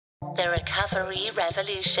The Recovery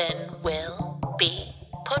Revolution will be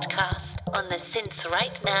podcast on the Since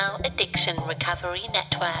Right Now Addiction Recovery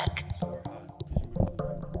Network.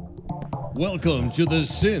 Welcome to the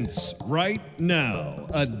Since Right Now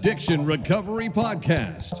Addiction Recovery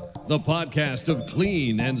Podcast, the podcast of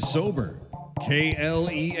clean and sober,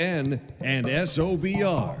 KLEN and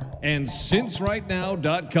SOBR, and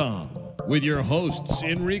sincerightnow.com, with your hosts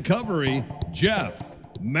in recovery, Jeff,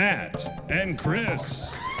 Matt, and Chris.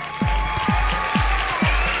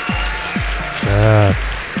 Yes.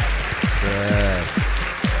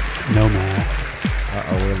 No, Matt.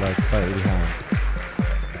 Uh-oh, we're like slightly behind.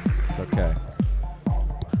 It's okay.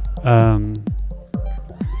 Yeah,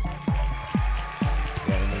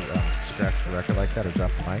 when you scratch the record like that or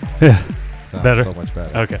drop the mic. Yeah. Sounds Better. so much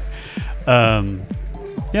better. Okay.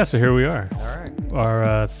 Yeah, so here we are. All right.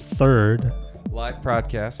 Our third. Live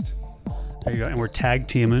broadcast. There you go. And we're tag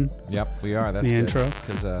teaming. Yep, we are. That's The good. intro.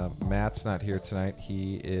 Because Matt's not here tonight.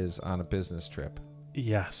 He is on a business trip.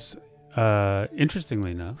 Yes. Interestingly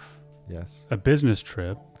enough, Yes. a business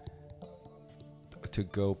trip. To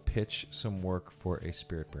go pitch some work for a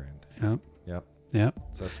spirit brand. Yep. Yep. Yep.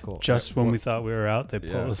 So that's cool. Just when we thought we were out, they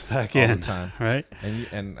pulled Yeah. us back All in. the time. Right?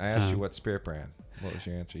 And I asked you what spirit brand. What was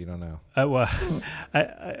your answer? You don't know. Well,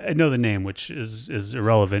 I know the name, which is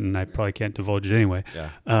irrelevant, and I probably can't divulge it anyway.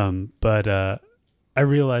 Yeah. But I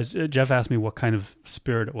realized Jeff asked me what kind of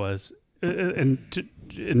spirit it was, and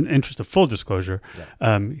in interest of full disclosure,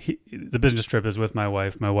 the business trip is with my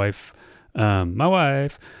wife. My wife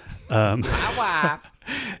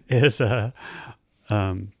is it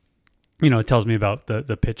tells me about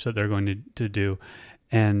the pitch that they're going to do.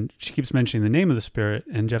 And she keeps mentioning the name of the spirit,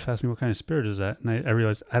 and Jeff asked me what kind of spirit is that, and I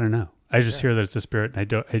realized I don't know. I just hear that it's a spirit,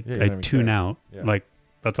 and I tune out. Yeah. Like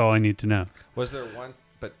that's all I need to know. Was there one?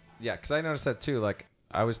 But yeah, because I noticed that too. Like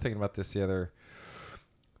I was thinking about this the other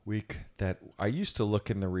week, that I used to look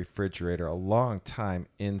in the refrigerator a long time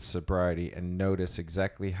in sobriety and notice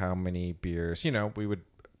exactly how many beers. We would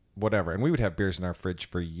whatever, and we would have beers in our fridge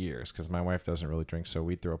for years because my wife doesn't really drink, so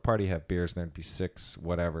we'd throw a party, have beers, and there'd be 6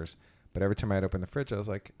 whatevers. But every time I'd open the fridge, I was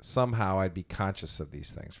like, somehow I'd be conscious of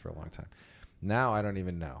these things for a long time. Now I don't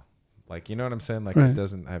even know. Like, you know what I'm saying? Like, Right.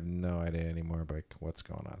 I have no idea anymore about what's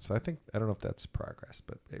going on. So I don't know if that's progress,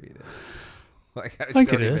 but maybe it is. Like, I just think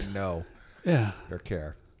don't it even is. know Yeah. or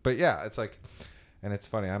care. But yeah, it's like, and it's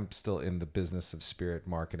funny, I'm still in the business of spirit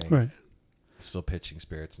marketing, Right. still pitching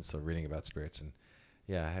spirits and still reading about spirits. And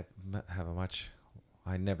yeah,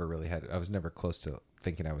 I was never close to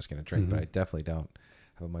thinking I was going to drink, but I definitely don't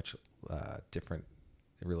have a much different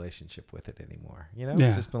relationship with it anymore. Yeah.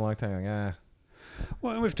 It's just been a long time. Like,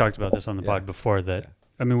 Well, and we've talked about this on the Yeah. pod before that,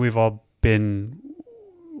 I mean, we've all been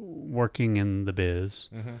working in the biz.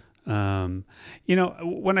 When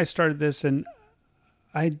I started this, and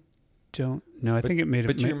I don't know, I think it made it.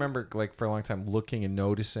 But you remember, like, for a long time, looking and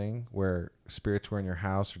noticing where spirits were in your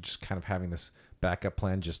house, or just kind of having this backup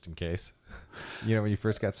plan just in case. When you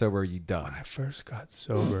first got sober, were you done? When I first got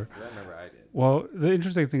sober. I remember I did. Well, the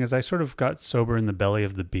interesting thing is I sort of got sober in the belly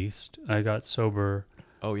of the beast. I got sober.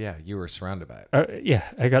 Oh yeah, you were surrounded by it.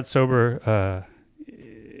 I got sober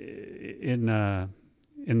in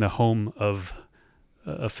the home of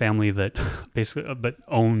a family that basically but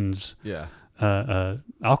owns Yeah.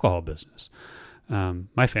 alcohol business.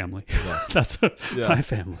 My family. Yeah. That's my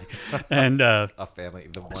family. And A family.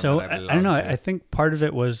 The one so that I don't know. belong to. I think part of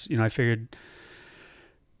it was, I figured,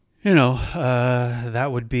 that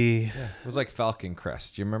would be. Yeah. It was like Falcon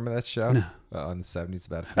Crest. Do you remember that show? No. In the 70s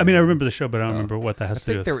about. I mean, I remember the show, but I don't remember what that I has to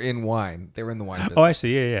do think with. they were in wine. They were in the wine business. Oh, I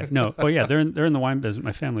see. Yeah. No. Oh, yeah. They're in the wine business.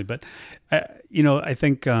 My family, but I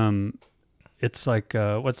think it's like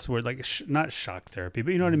what's the word? Like not shock therapy,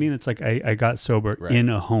 but you know what I mean. It's like I got sober Right. in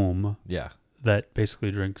a home Yeah. that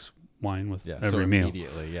basically drinks wine with Yeah. every so meal.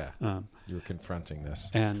 immediately, yeah. You were confronting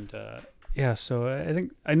this. And so I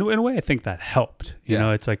think in a way I think that helped. You Yeah.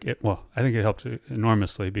 know, it's like I think it helped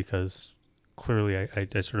enormously because clearly I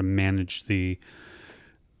sort of managed the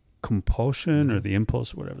compulsion or the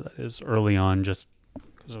impulse, whatever that is, early on, just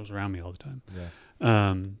because it was around me all the time.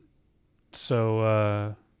 Yeah.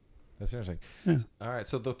 So That's interesting. Yeah. All right.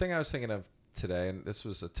 So the thing I was thinking of today, and this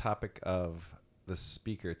was a topic of the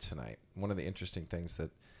speaker tonight, one of the interesting things that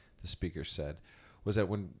the speaker said was that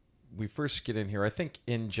when we first get in here, I think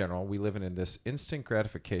in general, we live in this instant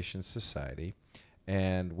gratification society.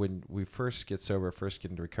 And when we first get sober, first get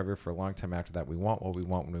into recovery, for a long time after that, we want what we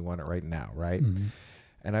want when we want it right now, right? Mm-hmm.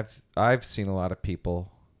 And I've seen a lot of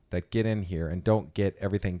people that get in here and don't get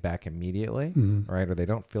everything back immediately, right? Or they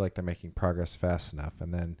don't feel like they're making progress fast enough,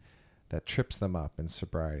 and then that trips them up in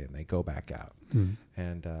sobriety, and they go back out.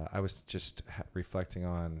 And I was just reflecting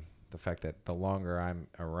on the fact that the longer I'm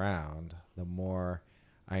around, the more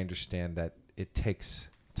I understand that it takes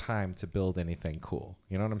time to build anything cool.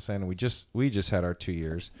 You know what I'm saying? We just had our 2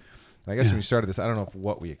 years. And I guess when we started this, I don't know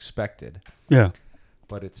what we expected. Yeah.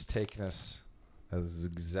 But it's taken us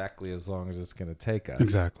exactly as long as it's going to take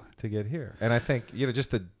us to get here. And I think,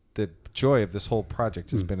 just the joy of this whole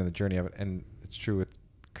project has been in the journey of it. And it's true with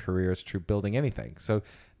career. It's true building anything. So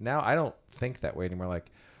now I don't think that way anymore. Like,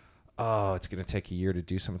 oh, it's going to take a year to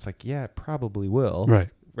do something. It's like, yeah, it probably will. Right.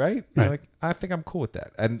 Right? Like, I think I'm cool with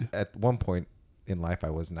that. And at one point in life, I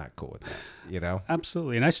was not cool with that,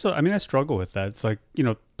 Absolutely. And I struggle with that. It's like,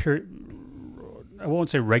 I won't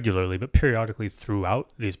say regularly, but periodically throughout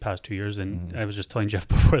these past 2 years. And I was just telling Jeff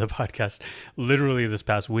before the podcast, literally this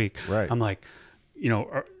past week, I'm like,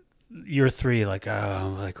 year 3,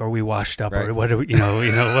 are we washed up or what do we,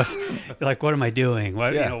 what, like, what am I doing?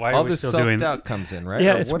 Why, why are we still doing that? All this self-doubt comes in, right?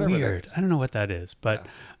 Yeah, or it's weird. I don't know what that is, but,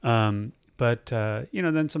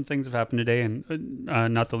 then some things have happened today, and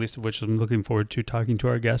not the least of which I'm looking forward to talking to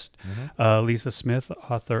our guest, Lisa Smith,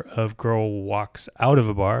 author of Girl Walks Out of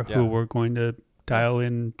a Bar, who we're going to dial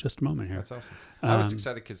in just a moment here. That's awesome. I was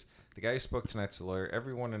excited because the guy who spoke tonight's a lawyer.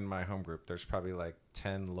 Everyone in my home group, there's probably like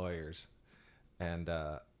 10 lawyers and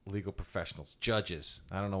legal professionals, judges.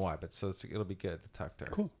 I don't know why, but it'll be good to talk to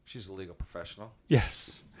her. Cool. She's a legal professional.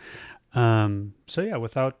 Yes.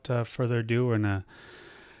 Without further ado, we're going to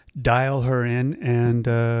dial her in, and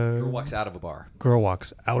Girl Walks Out of a Bar. Girl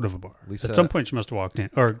Walks Out of a Bar. Lisa, at some point she must have walked in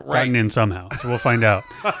or gotten in somehow, so we'll find out.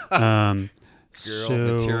 Girl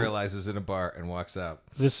materializes in a bar and walks out.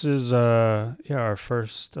 This is our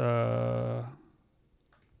first live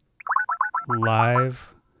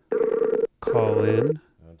call in.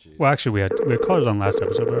 Well, actually, we had callers on last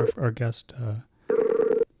episode, but our guest.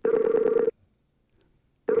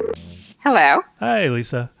 Hello. Hi,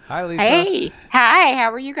 Lisa. Hi, Lisa. Hey. Hi.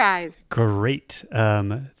 How are you guys? Great.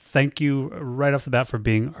 Thank you right off the bat for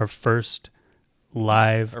being our first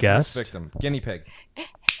live guest. First victim, guinea pig.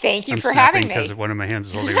 Thank you I'm for having me. Because one of my hands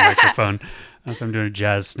is holding a microphone, so I'm doing a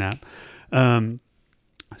jazz snap. I don't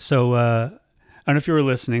know if you were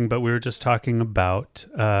listening, but we were just talking about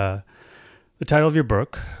the title of your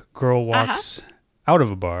book, Girl Walks Out of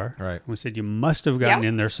a Bar. Right. We said you must have gotten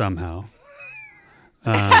in there somehow.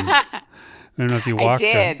 I don't know if you walked.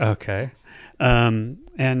 I did. Okay.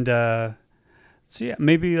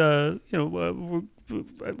 Maybe we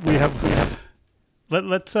have.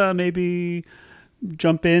 Let's maybe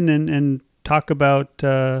jump in and talk about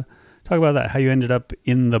that. How you ended up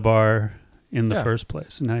in the bar in the first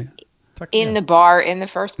place, and the bar in the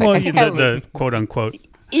first place. Well, I think the quote unquote.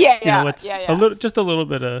 Yeah. A little, just a little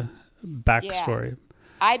bit of backstory.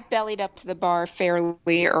 I bellied up to the bar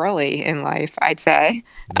fairly early in life, I'd say.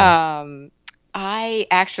 Yeah. I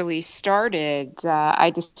actually started. I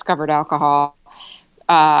discovered alcohol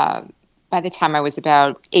by the time I was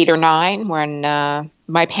about 8 or 9, when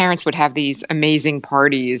my parents would have these amazing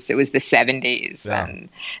parties. It was the 70s, and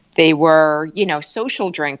they were, social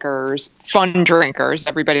drinkers, fun drinkers.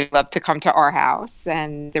 Everybody loved to come to our house,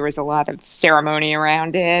 and there was a lot of ceremony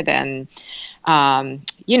around it. And, I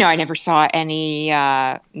never saw any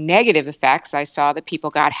negative effects. I saw that people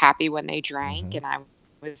got happy when they drank, and I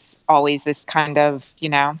was always this kind of,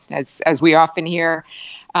 as we often hear,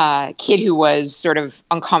 kid who was sort of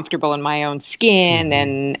uncomfortable in my own skin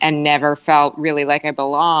and never felt really like I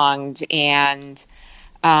belonged. And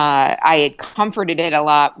I had comforted it a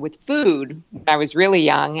lot with food when I was really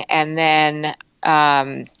young. And then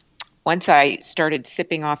once I started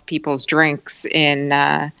sipping off people's drinks in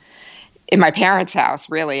my parents' house,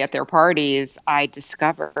 really, at their parties, I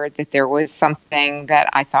discovered that there was something that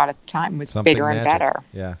I thought at the time was bigger and better.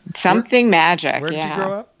 Yeah. Something magic. Where did you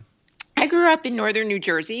grow up? I grew up in northern New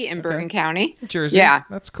Jersey, in Bergen County. Jersey? Yeah.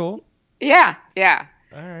 That's cool. Yeah.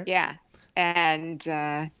 All right. Yeah. And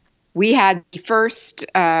we had the first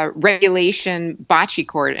regulation bocce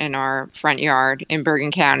court in our front yard in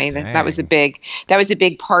Bergen County. That was a big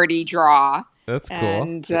party draw. That's cool.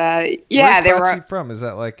 And Where's bocce from? Is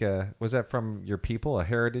that was that from your people, a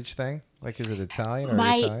heritage thing? Like, is it Italian or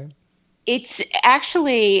Italian? It's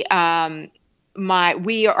actually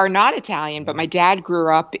we are not Italian, but my dad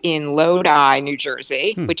grew up in Lodi, New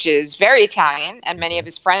Jersey, which is very Italian, and many of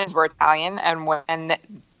his friends were Italian. And when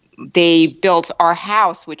they built our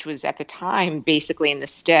house, which was at the time basically in the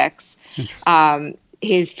sticks,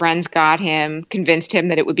 his friends convinced him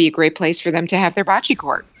that it would be a great place for them to have their bocce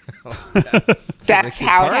court. That's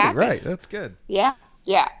how it happened. Right. That's good. Yeah.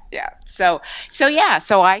 So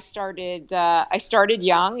I started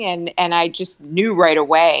young, and I just knew right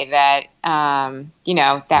away that,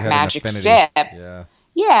 that magic sip.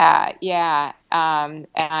 Yeah. And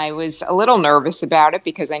I was a little nervous about it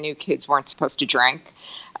because I knew kids weren't supposed to drink.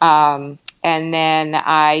 And then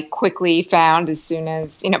I quickly found, as soon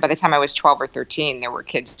as, by the time I was 12 or 13, there were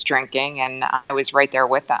kids drinking, and I was right there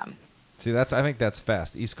with them. See, I think that's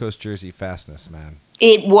fast. East Coast Jersey fastness, man.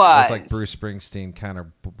 It was. It's like Bruce Springsteen, kind of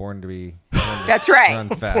born to be. That's right. Run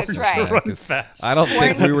fast. That's right. Run fast. I don't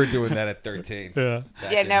think we were doing that at 13. Yeah.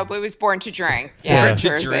 Yeah, no, but it was Born to Drink. Yeah, Born to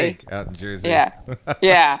Jersey. Drink out in Jersey. Yeah.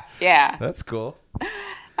 Yeah. That's cool.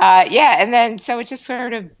 Yeah, and then so it just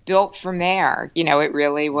sort of built from there. It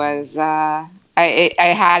really was. I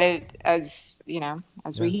had it as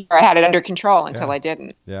we hear, I had it under control until I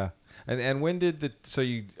didn't. Yeah, and when did so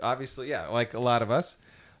you obviously like a lot of us,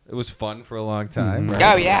 it was fun for a long time. Mm-hmm.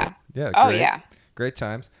 Right? Oh yeah. Yeah. Oh great. yeah. Great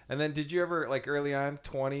times. And then did you ever, like early on,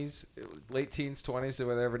 20s, late teens, 20s,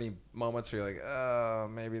 were there ever any moments where you're like, oh,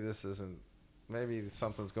 maybe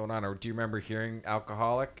something's going on? Or do you remember hearing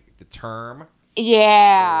alcoholic, the term?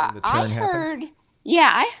 Yeah, I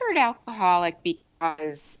heard alcoholic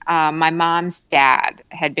because my mom's dad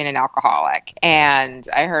had been an alcoholic, and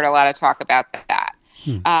I heard a lot of talk about that.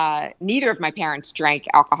 Neither of my parents drank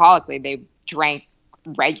alcoholically. They drank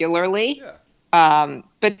regularly. Yeah.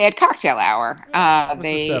 But they had cocktail hour. And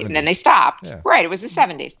then they stopped. Yeah. Right. It was the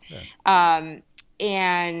 70s. Yeah.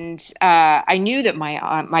 And I knew that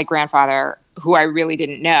my grandfather, who I really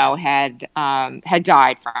didn't know, had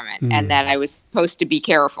died from it, and that I was supposed to be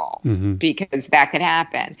careful because that could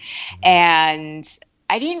happen. And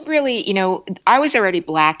I didn't really, I was already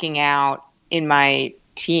blacking out in my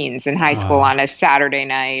teens in high school on a Saturday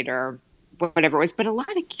night or whatever it was, but a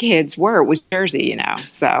lot of kids were. It was Jersey,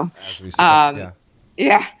 so. As we said,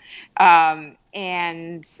 yeah.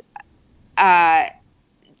 And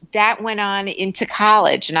that went on into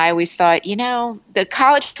college, and I always thought, the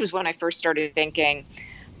college was when I first started thinking, I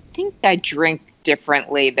think I drink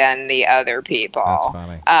differently than the other people. That's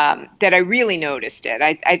funny. That I really noticed it.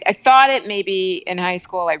 I thought it maybe in high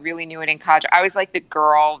school. I really knew it in college. I was like the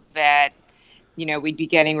girl that, we'd be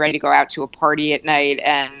getting ready to go out to a party at night,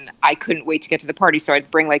 and I couldn't wait to get to the party, so I'd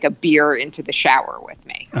bring like a beer into the shower with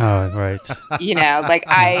me. Oh, right. Like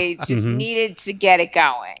I just needed to get it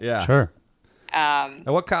going. Yeah. Sure. And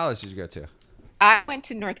what college did you go to? I went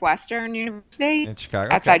to Northwestern University in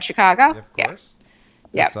Chicago, outside Chicago. Yeah, of course.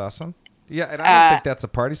 Yeah. That's awesome. Yeah, and I don't think that's a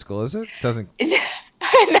party school, is it? Doesn't. No,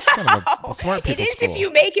 kind of a smart it people's is school. if you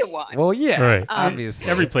make it one. Well, yeah, Right. obviously.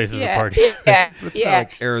 Every place is a party. Yeah, It's not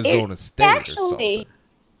like Arizona State or something.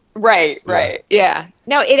 Right. Yeah.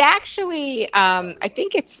 No, it actually. I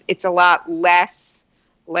think it's a lot less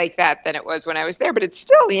like that than it was when I was there, but it's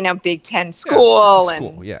still Big Ten school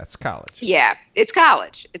and it's college. Yeah, it's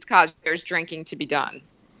college. It's college. There's drinking to be done.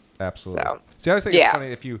 Absolutely. So, see, I always think it's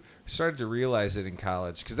funny if you started to realize it in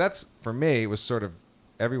college, because that's, for me, it was sort of,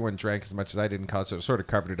 everyone drank as much as I did in college, so it sort of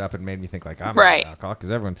covered it up and made me think like I'm not an alcoholic,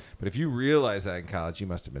 because everyone. But if you realize that in college, you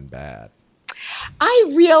must have been bad.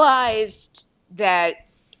 I realized that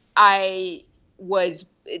it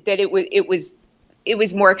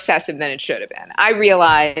was more excessive than it should have been. I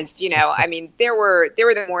realized, there were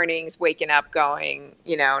the mornings waking up going,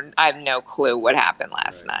 I have no clue what happened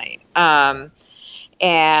last night. But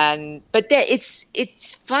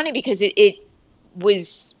it's funny because it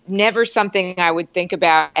was never something I would think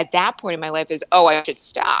about at that point in my life as, oh, I should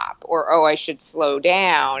stop or, oh, I should slow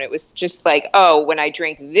down. It was just like, oh, when I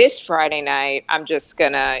drink this Friday night, I'm just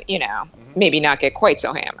gonna, maybe not get quite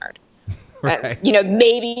so hammered. Right.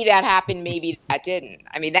 Maybe that happened, maybe that didn't.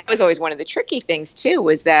 I mean, that was always one of the tricky things too,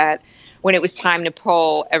 was that when it was time to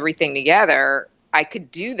pull everything together, I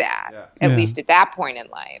could do that, at least at that point in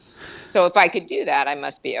life. So if I could do that, I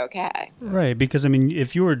must be okay. Right, because, I mean,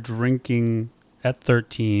 if you were drinking at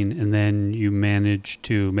 13 and then you managed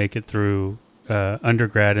to make it through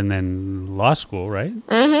undergrad and then law school, right?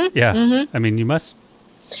 Mm-hmm. Yeah. Mm-hmm. I mean, you must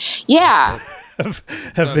have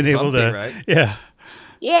been able to. Right? Yeah.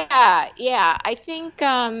 Yeah. I think,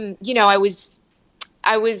 I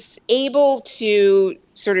was able to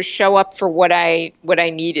sort of show up for what I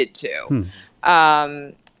needed to.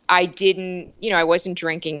 I didn't, I wasn't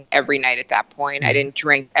drinking every night at that point. I didn't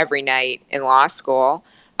drink every night in law school.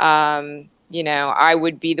 I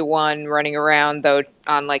would be the one running around though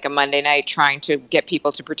on like a Monday night trying to get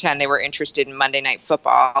people to pretend they were interested in Monday Night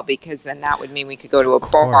Football, because then that would mean we could go to a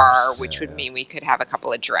bar, which would mean we could have a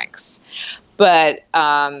couple of drinks. But,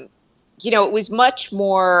 it was much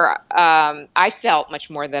more, I felt much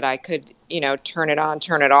more that I could, turn it on,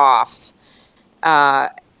 turn it off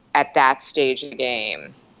at that stage of the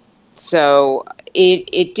game. So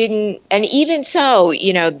it didn't, and even so,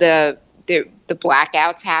 the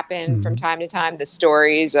blackouts happen from time to time. The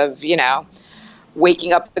stories of,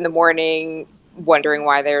 waking up in the morning, wondering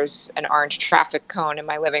why there's an orange traffic cone in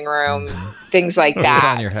my living room, things like that. It was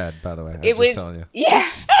on your head, by the way. It was, yeah.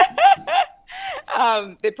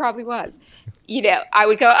 It probably was. I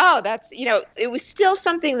would go, oh, that's, it was still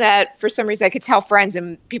something that for some reason I could tell friends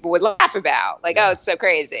and people would laugh about. Like, oh, it's so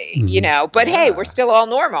crazy, But hey, we're still all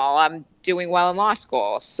normal. I'm doing well in law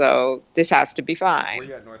school, so this has to be fine. Were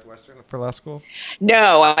you at Northwestern for law school?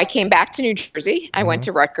 No, I came back to New Jersey. I went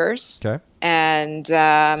to Rutgers. Okay. And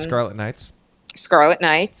Scarlet Knights. Scarlet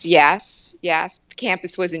Knights, yes. The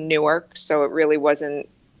campus was in Newark, so it really wasn't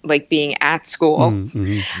like being at school.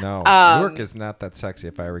 No, Newark is not that sexy,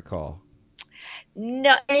 if I recall.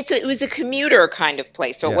 No, it was a commuter kind of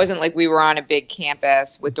place, so it wasn't like we were on a big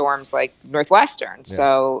campus with dorms like Northwestern. Yeah.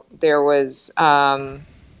 So there was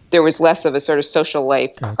less of a sort of social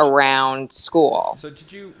life around school. So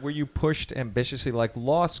were you pushed ambitiously? Like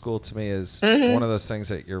law school to me is one of those things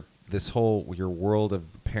that your world of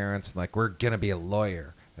parents, like, we're going to be a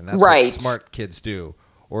lawyer. And that's what smart kids do.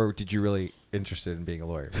 Or did you really interested in being a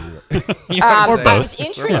lawyer? Or both.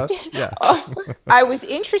 I was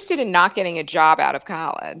interested in not getting a job out of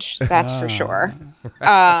college. That's for sure.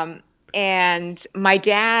 And my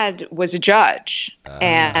dad was a judge,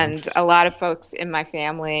 and a lot of folks in my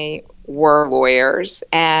family were lawyers,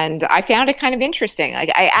 and I found it kind of interesting.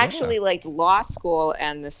 Like, I actually liked law school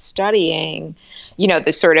and the studying,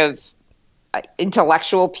 the sort of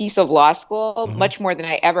intellectual piece of law school much more than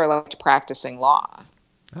I ever liked practicing law.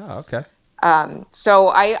 Oh, okay. So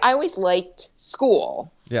I always liked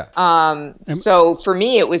school. Yeah. So for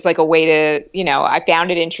me, it was like a way to, I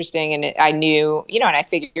found it interesting, and I knew, and I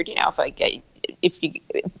figured,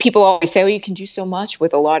 people always say, oh, you can do so much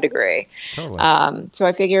with a law degree. Totally. So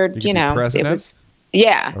I figured, it was,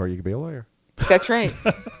 yeah. Or you could be a lawyer. That's right.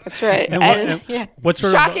 That's right. What's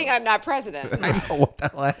shocking I'm not president. I know what the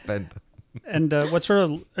hell happened. And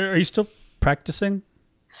are you still practicing?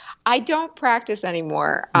 I don't practice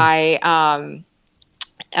anymore. And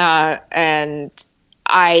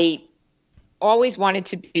I always wanted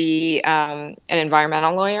to be an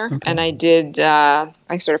environmental lawyer. And I did,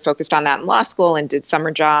 I sort of focused on that in law school and did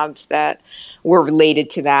summer jobs that were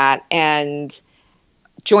related to that, and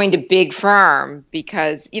joined a big firm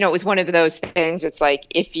because, it was one of those things. It's like,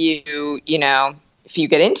 if you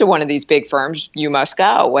get into one of these big firms, you must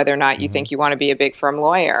go, whether or not you think you want to be a big firm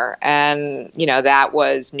lawyer. And, that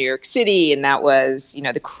was New York City, and that was,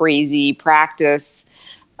 the crazy practice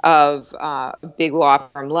of big law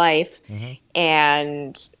firm life.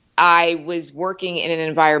 And I was working in an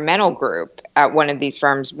environmental group at one of these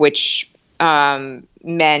firms, which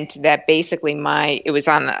meant that basically it was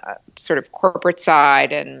on the sort of corporate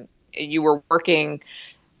side, and you were working.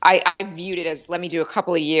 I viewed it as, let me do a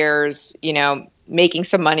couple of years, making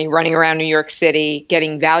some money, running around New York City,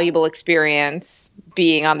 getting valuable experience,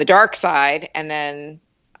 being on the dark side, and then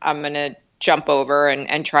I'm going to jump over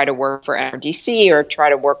and try to work for NRDC or try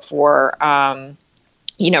to work for, an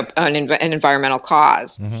environmental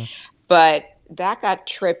cause. But that got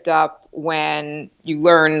tripped up when you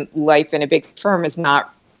learn life in a big firm is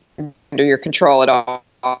not under your control at all.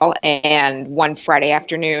 And one Friday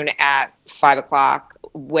afternoon at 5:00,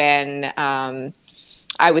 when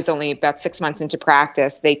I was only about 6 months into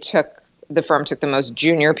practice, the firm took the most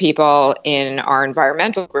junior people in our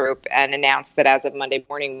environmental group and announced that as of Monday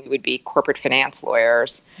morning, we would be corporate finance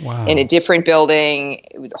lawyers in a different building,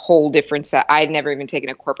 a whole different set. I had never even taken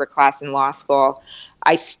a corporate class in law school.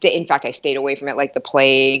 I stayed away from it like the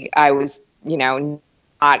plague. I was,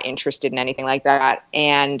 not interested in anything like that.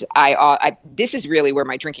 And this is really where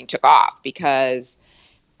my drinking took off, because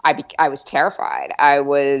I was terrified. I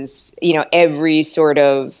was, every sort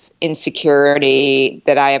of insecurity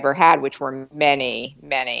that I ever had, which were many,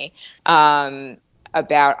 many,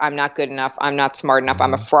 about I'm not good enough, I'm not smart enough,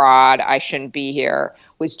 I'm a fraud, I shouldn't be here,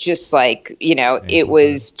 was just like, it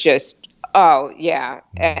was just,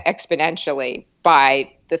 exponentially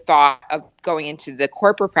by the thought of going into the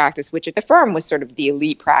corporate practice, which at the firm was sort of the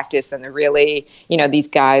elite practice, and the really, these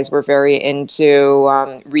guys were very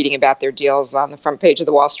into reading about their deals on the front page of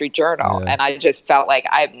the Wall Street Journal. And I just felt like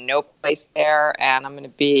I have no place there, and I'm going to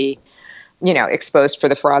be, exposed for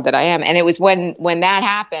the fraud that I am. And it was when that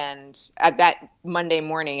happened, at that Monday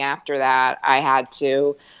morning after that, I had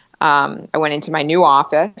to, I went into my new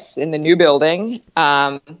office in the new building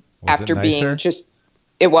after being just,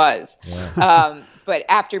 it was. Yeah. But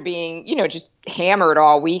after being, just hammered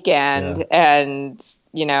all weekend and,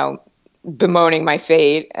 bemoaning my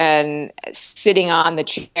fate, and sitting on the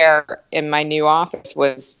chair in my new office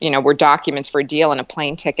was, were documents for a deal and a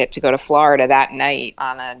plane ticket to go to Florida that night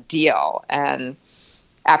on a deal. And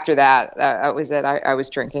after that, that was it. I was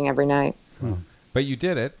drinking every night. But you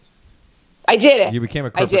did it. I did it. You became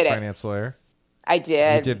a corporate finance lawyer. I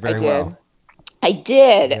did. You did very well. I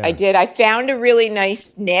did. Yeah. I did. I found a really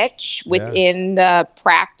nice niche within the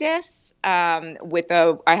practice. I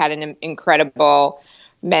had an incredible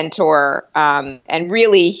mentor, and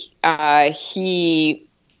really, he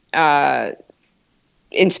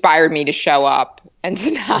inspired me to show up and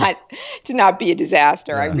to not be a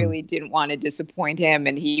disaster. I really didn't want to disappoint him,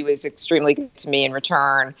 and he was extremely good to me in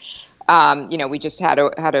return. We just had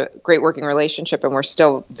a great working relationship, and we're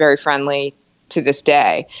still very friendly to this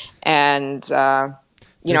day. And I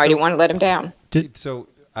didn't want to let him down. So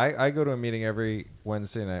I go to a meeting every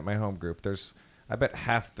Wednesday night, my home group. I bet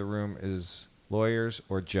half the room is lawyers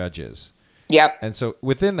or judges. Yep. And so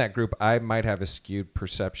within that group, I might have a skewed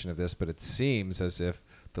perception of this, but it seems as if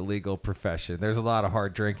the legal profession, there's a lot of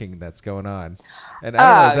hard drinking that's going on. And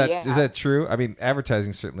I don't know, is that true? I mean,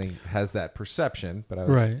 advertising certainly has that perception, but I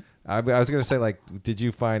was going to say, like, did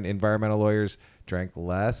you find environmental lawyers drank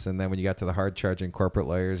less, and then when you got to the hard charging corporate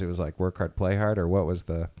lawyers, it was like work hard, play hard, or what was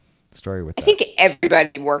the story with that? I think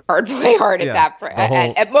everybody worked hard, play hard at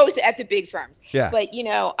at the big firms. Yeah. But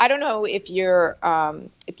I don't know if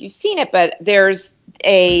you've seen it, but there's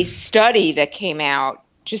a study that came out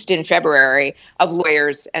just in February of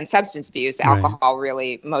lawyers and substance abuse, alcohol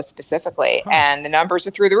really most specifically, and the numbers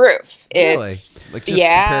are through the roof. Really? Compared to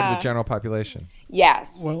the general population?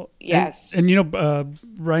 Yes. Well, yes. And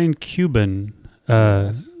Ryan Cuban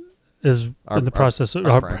is in the process.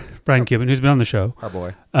 Brian Cuban, who's been on the show, our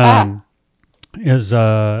boy, is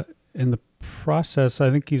in the process. I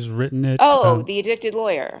think he's written it. The Addicted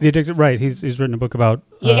Lawyer. Right. He's written a book about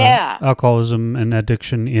alcoholism and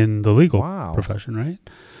addiction in the legal profession. Right.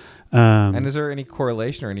 And is there any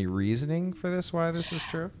correlation or any reasoning for this? Why this is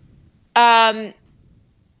true?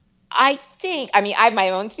 I have my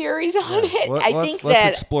own theories on it. Let's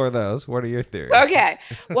explore those. What are your theories? Okay.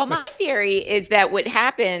 Well, my theory is that what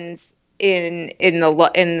happens in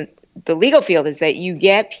the legal field is that you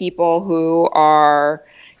get people who are,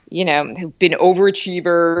 who've been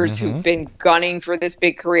overachievers, who've been gunning for this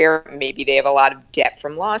big career. Maybe they have a lot of debt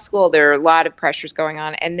from law school. There are a lot of pressures going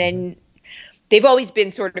on, and then they've always been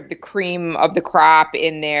sort of the cream of the crop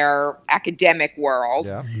in their academic world.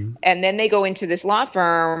 Yeah. Mm-hmm. And then they go into this law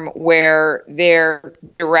firm where their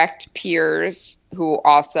direct peers, who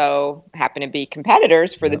also happen to be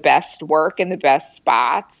competitors for the best work and the best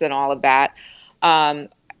spots and all of that,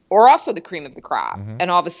 or also the cream of the crop. Mm-hmm. And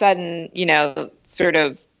all of a sudden, sort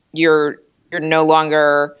of you're no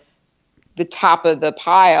longer the top of the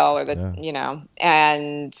pile or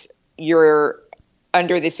and you're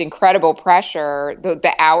under this incredible pressure.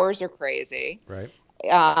 The hours are crazy. Right.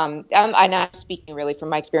 I'm not speaking really from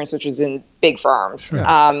my experience, which was in big firms. Sure.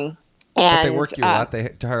 And but they work you a lot.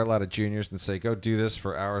 They hire a lot of juniors and say, go do this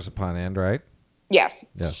for hours upon end, right? Yes.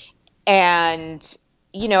 Yes. And,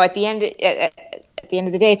 at the end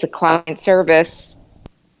of the day, it's a client service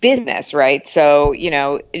business, right? So,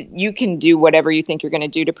 you can do whatever you think you're going to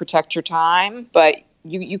do to protect your time, but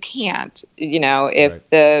you can't, if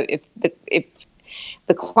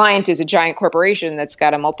the client is a giant corporation that's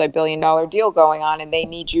got a multi-billion-dollar deal going on and they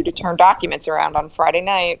need you to turn documents around on Friday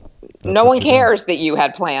night. No one cares that you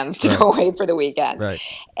had plans to go away for the weekend. Right.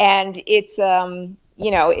 And it's,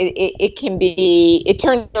 it can be, it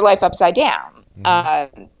turns your life upside down.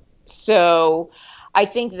 Mm-hmm. So I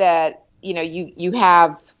think that, you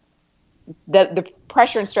have the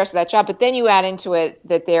pressure and stress of that job, but then you add into it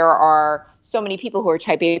that there are so many people who are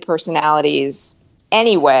type A personalities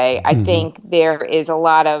anyway. I think there is a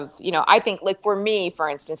lot of, I think, like, for me, for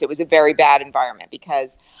instance, it was a very bad environment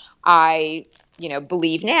because I,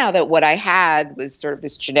 believe now that what I had was sort of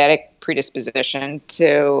this genetic predisposition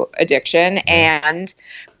to addiction. And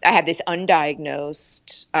I had this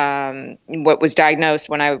undiagnosed, what was diagnosed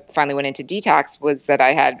when I finally went into detox was that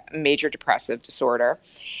I had major depressive disorder.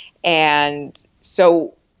 And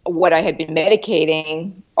so what I had been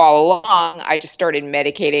medicating all along, I just started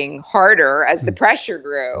medicating harder as the pressure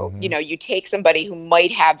grew. Mm-hmm. You take somebody who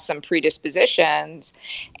might have some predispositions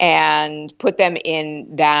and put them in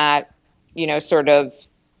that, sort of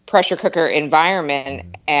pressure cooker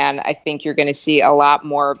environment. And I think you're going to see a lot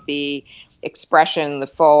more of the expression, the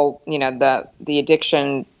full, the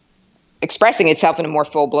addiction expressing itself in a more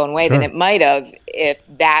full-blown way than it might have if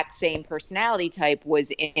that same personality type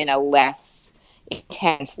was in a less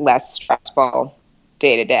intense, less stressful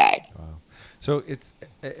day-to-day. Wow. So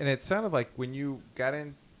it sounded like when you got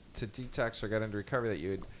into detox or got into recovery that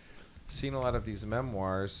you had seen a lot of these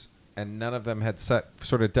memoirs and none of them had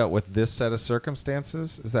sort of dealt with this set of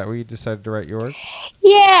circumstances. Is that where you decided to write yours?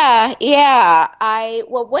 Yeah.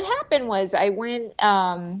 What happened was I went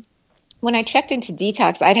when I checked into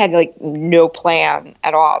detox, I'd had like no plan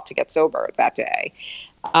at all to get sober that day.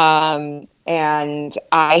 And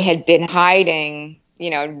I had been hiding,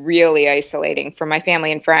 really isolating from my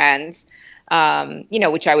family and friends,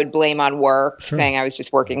 which I would blame on work, saying I was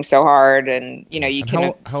just working so hard. And, you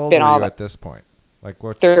can spin all that at this point. Like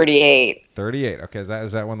what? 38. 38. Okay. Is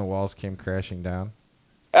that when the walls came crashing down?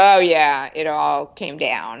 Oh yeah. It all came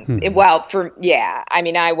down. I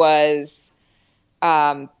was,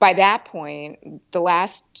 by that point, the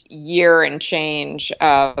last year and change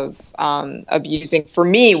of using for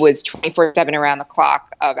me was 24/7 around the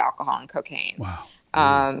clock of alcohol and cocaine.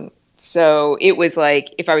 Wow. So it was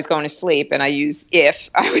like if I was going to sleep, and I use if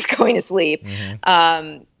I was going to sleep,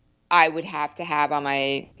 I would have to have on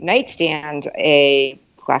my nightstand a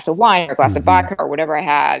glass of wine or a glass of vodka or whatever I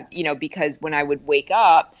had, because when I would wake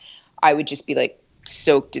up, I would just be like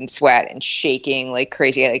soaked in sweat and shaking like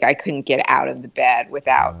crazy. Like I couldn't get out of the bed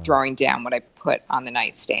without throwing down what I put on the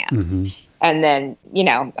nightstand. And then,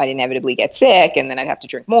 I'd inevitably get sick, and then I'd have to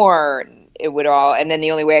drink more, and it would all, and then the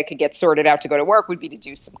only way I could get sorted out to go to work would be to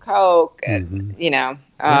do some coke. And,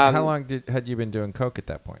 how long had you been doing coke at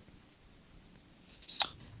that point?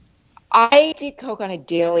 I did coke on a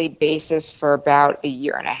daily basis for about a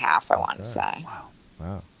year and a half, I want to say.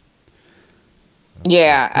 Wow.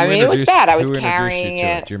 Yeah, it was bad. I was carrying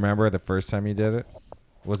it. Do you remember the first time you did it?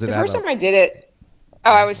 Was it the first time I did it?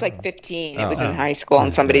 Oh, I was like 15. It was in high school in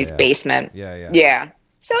somebody's basement. Yeah.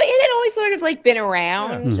 So it had always sort of like been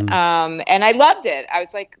around, and I loved it. I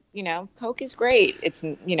was like, coke is great. It's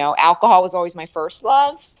alcohol was always my first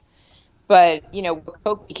love, but what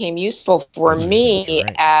coke became useful for me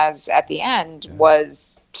as at the end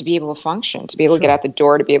was to be able to function, to be able to get out the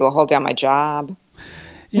door, to be able to hold down my job.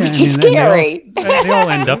 Yeah, which is scary. They all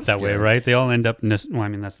end up that way, right? They all end up. That's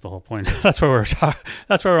the whole point. That's why we're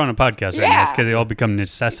on a podcast right now. Because they all become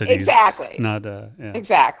necessities. Exactly. Not.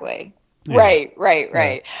 Exactly. Yeah. Right.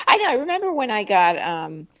 Yeah. I know. I remember when I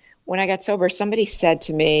got sober, somebody said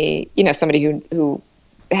to me, somebody who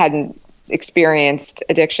hadn't experienced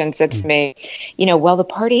addiction said to me, well, the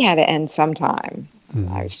party had to end sometime.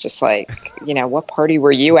 I was just like, what party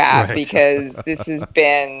were you at? Right. Because this has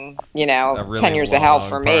been, really 10 years of hell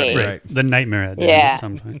for me. Right. The nightmare had at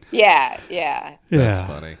some point. Yeah. That's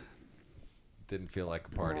funny. Didn't feel like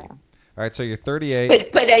a party. All right, so you're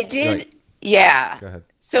 38. But I did. Right. Yeah. Go ahead.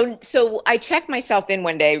 So I checked myself in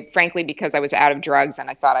one day, frankly, because I was out of drugs and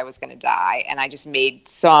I thought I was going to die. And I just made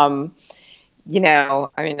some,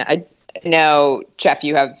 I know, Jeff,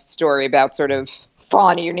 you have a story about sort of fall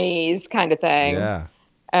on your knees kind of thing. Yeah.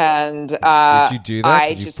 And did you do that?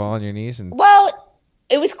 Did you fall on your knees? Well,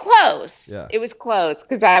 it was close. Yeah. It was close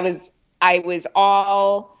because I was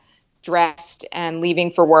all dressed and leaving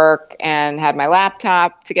for work and had my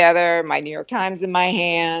laptop together, my New York Times in my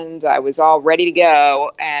hand. I was all ready to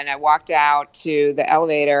go. And I walked out to the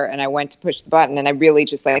elevator and I went to push the button, and I really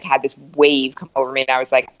just like had this wave come over me. And I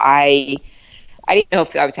was like, I didn't know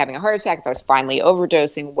if I was having a heart attack, if I was finally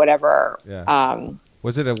overdosing, whatever. Yeah.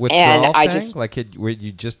 Was it a withdrawal thing? Were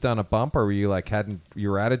you just done a bump, or were you like you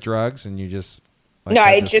were out of drugs and you just no,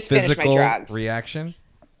 I had just finished my drugs. Reaction?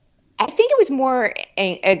 I think it was more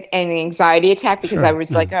an anxiety attack because I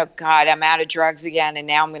was like, oh God, I'm out of drugs again, and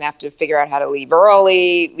now I'm going to have to figure out how to leave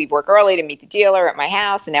work early to meet the dealer at my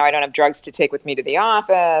house, and now I don't have drugs to take with me to the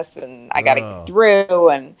office, and I got to get through,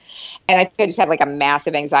 and I think I just had like a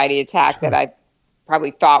massive anxiety attack that I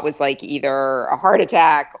probably thought was like either a heart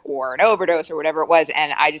attack or an overdose or whatever it was.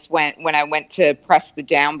 And I just when I went to press the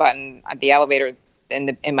down button on the elevator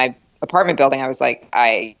in my apartment building, I was like,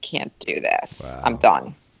 I can't do this. Wow. I'm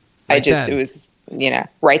done. It was,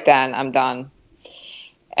 right then I'm done.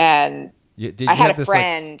 And I had a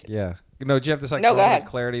friend. No, did you have this like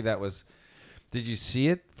clarity that was, did you see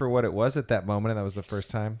it for what it was at that moment? And that was the first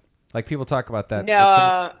time? Like people talk about that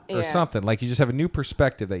or something. Like you just have a new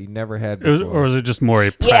perspective that you never had before. Or was it just more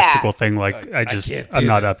a practical thing? Like I'm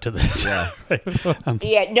not up to this. Yeah.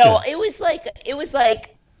 It was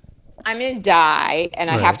like I'm going to die and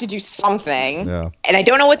I have to do something. Yeah. And I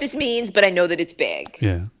don't know what this means, but I know that it's big.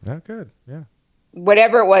 Yeah. Oh, good. Yeah.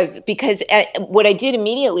 Whatever it was, because what I did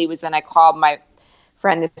immediately was then I called my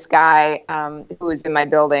friend, this guy who was in my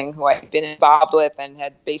building, who I'd been involved with, and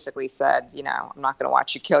had basically said, I'm not going to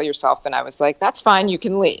watch you kill yourself. And I was like, that's fine, you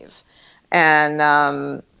can leave. And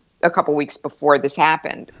a couple weeks before this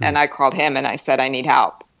happened, and I called him and I said, I need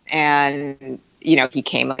help. And, he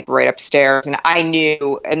came like right upstairs, and I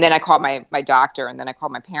knew, and then I called my doctor, and then I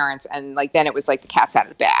called my parents, and like, then it was like the cat's out of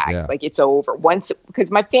the bag. Yeah. Like it's over because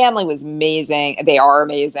my family was amazing. They are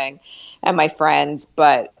amazing. And my friends,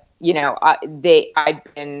 but I'd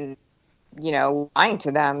been lying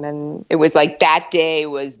to them. And it was like that day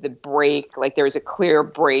was the break. Like there was a clear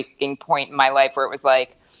breaking point in my life where it was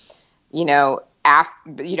like,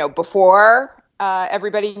 before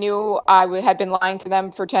everybody knew I had been lying to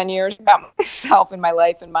them for 10 years about myself and my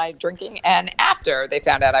life and my drinking. And after they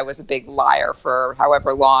found out I was a big liar for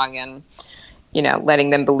however long, and,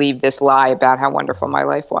 letting them believe this lie about how wonderful my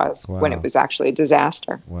life was when it was actually a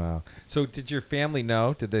disaster. Wow. So did your family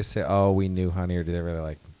know? Did they say, oh, we knew, honey, or did they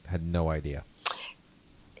really had no idea?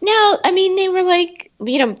 No, I mean, they were like,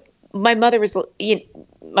 my mother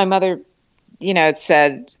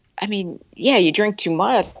said, I mean, yeah, you drink too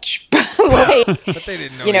much, but but they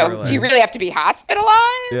didn't know. Do you really have to be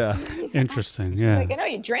hospitalized? Yeah. Interesting. Yeah. Like, I know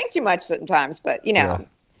you drink too much sometimes, but Yeah.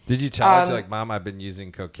 Did you tell her, Mom, I've been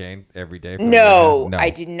using cocaine every day? No, I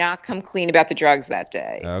did not come clean about the drugs that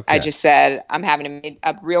day. Okay. I just said, I'm having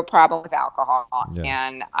a real problem with alcohol,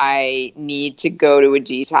 and I need to go to a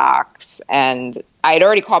detox. And I had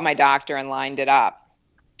already called my doctor and lined it up.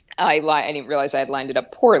 I didn't realize I had lined it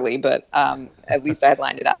up poorly, but at least I had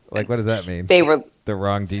lined it up. Like, what does that mean? They were the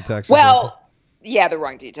wrong detox? Well, yeah, the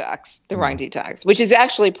wrong detox. Wrong detox, which is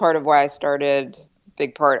actually big part of why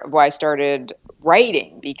I started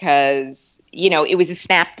writing, because, it was a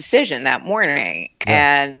snap decision that morning.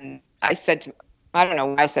 Yeah. And I don't know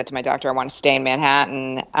why I said to my doctor, I want to stay in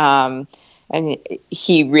Manhattan. And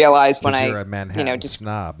he realized when you're a Manhattan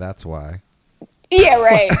snob, that's why. Yeah,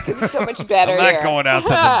 right. Because it's so much better. I'm not going out to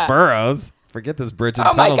the boroughs. Forget this bridge and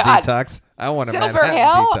tunnel detox. I want a Silver Manhattan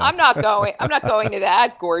Hill. detox. I'm not going to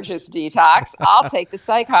that gorgeous detox. I'll take the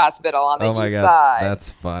psych hospital on the east side.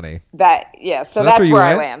 That's funny. So that's where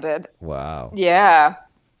I landed. Wow. Yeah.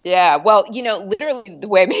 Yeah. Well, literally the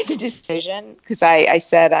way I made the decision, because I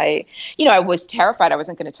said I was terrified I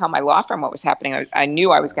wasn't going to tell my law firm what was happening. I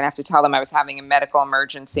knew I was going to have to tell them I was having a medical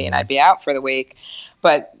emergency and I'd be out for the week.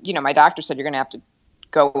 But, my doctor said, you're going to have to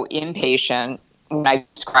go inpatient. When I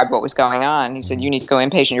described what was going on, he said, you need to go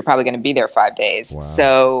inpatient. You're probably going to be there 5 days. Wow.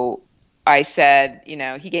 So I said,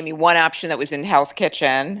 he gave me one option that was in Hell's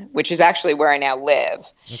Kitchen, which is actually where I now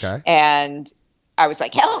live. Okay. And I was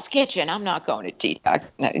like, Hell's Kitchen, I'm not going to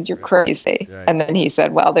detox. No, you're crazy. Right. And then he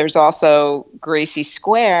said, well, there's also Gracie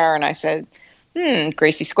Square. And I said,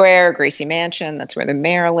 Gracie Square, Gracie Mansion. That's where the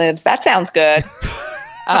mayor lives. That sounds good.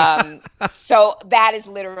 So that is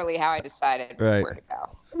literally how I decided where to go.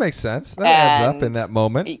 That makes sense. That adds up in that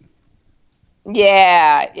moment.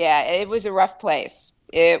 Yeah. It was a rough place.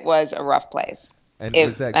 And was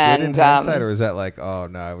that good in hindsight, or was that like, oh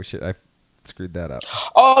no, I screwed that up?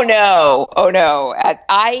 Oh no.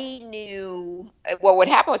 I knew what would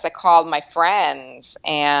happen was I called my friends,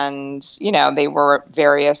 and they were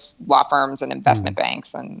various law firms and investment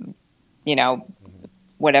banks and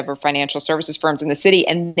whatever financial services firms in the city,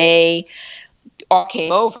 and they all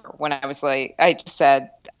came over when I was like, I just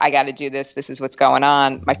said, I got to do this. This is what's going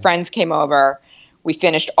on. My friends came over. We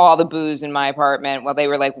finished all the booze in my apartment while they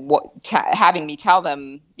were like having me tell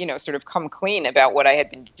them, sort of come clean about what I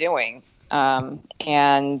had been doing.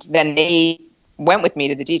 And then they went with me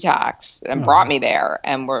to the detox and brought me there.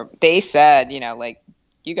 And they said,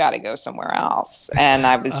 you got to go somewhere else. And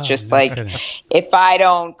I was if I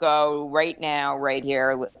don't go right now, right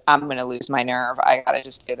here, I'm going to lose my nerve. I got to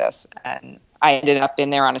just do this. And I ended up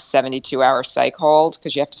in there on a 72-hour psych hold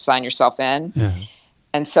because you have to sign yourself in. Yeah.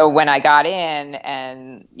 And so when I got in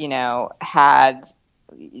and, had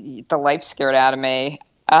the life scared out of me,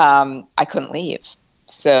 I couldn't leave.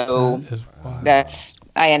 So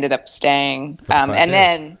I ended up staying. And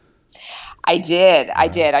then I did.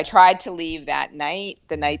 I tried to leave that night,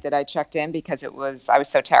 the night that I checked in, because I was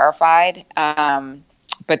so terrified.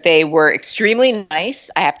 But they were extremely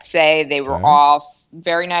nice. I have to say they were all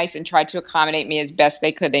very nice and tried to accommodate me as best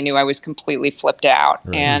they could. They knew I was completely flipped out.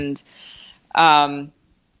 Right. And, and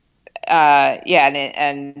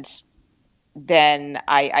then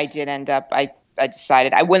I did end up, I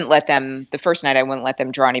decided I wouldn't let them, the first night I wouldn't let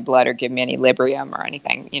them draw any blood or give me any Librium or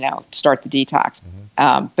anything, start the detox.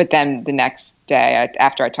 Mm-hmm. But then the next day,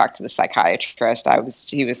 after I talked to the psychiatrist,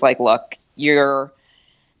 he was like, look,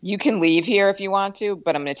 you can leave here if you want to,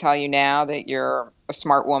 but I'm going to tell you now that you're a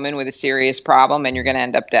smart woman with a serious problem and you're going to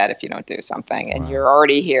end up dead if you don't do something. And you're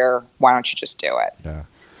already here. Why don't you just do it? Yeah.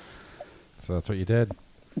 So that's what you did.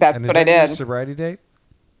 That's what I did. Your sobriety date?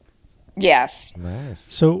 Yes. Nice.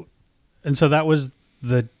 So that was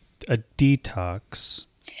a detox.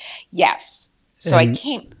 Yes. So I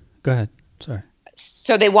came. Go ahead. Sorry.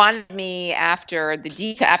 So they wanted me after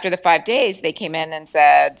the 5 days, they came in and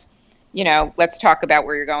said, let's talk about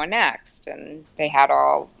where you're going next. And they had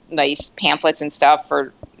all nice pamphlets and stuff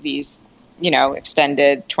for these,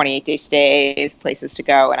 extended 28-day stays, places to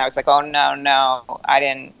go. And I was like, oh, no, I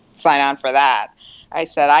didn't sign on for that. I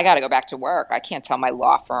said, I got to go back to work. I can't tell my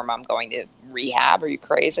law firm I'm going to rehab. Are you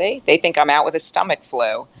crazy? They think I'm out with a stomach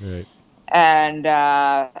flu. Right. And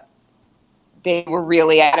they were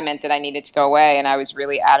really adamant that I needed to go away. And I was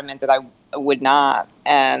really adamant that I would not.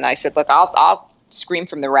 And I said, look, I'll scream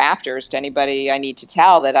from the rafters to anybody I need to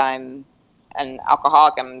tell that I'm an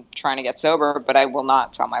alcoholic. I'm trying to get sober, but I will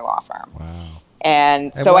not tell my law firm. Wow.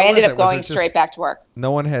 And so I ended up going straight back to work.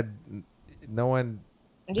 No one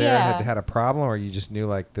there had a problem, or you just knew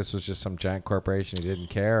like this was just some giant corporation who didn't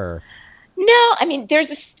care? Or? No, I mean, there's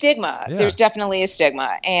a stigma. Yeah. There's definitely a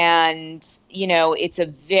stigma. And, it's a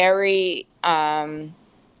very,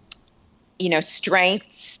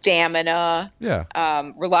 strength, stamina,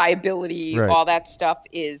 reliability, right. all that stuff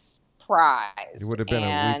is prized. It would have been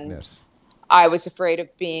a weakness. I was afraid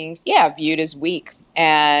of being, viewed as weak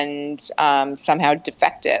and somehow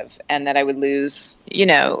defective, and that I would lose,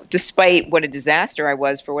 despite what a disaster I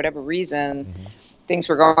was for whatever reason, things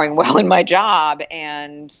were going well in my job,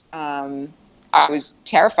 and I was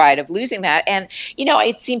terrified of losing that. And,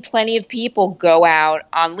 I'd seen plenty of people go out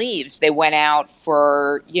on leaves. They went out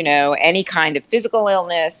for, any kind of physical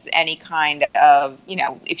illness, any kind of,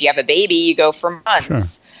 if you have a baby, you go for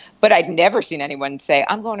months. Sure. But I'd never seen anyone say,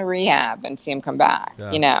 I'm going to rehab, and see him come back,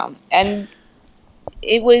 And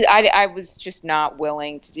it was, I was just not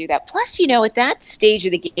willing to do that. Plus, at that stage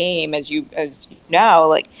of the game, as you know,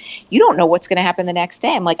 like, you don't know what's going to happen the next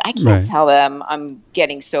day. I'm like, I can't tell them I'm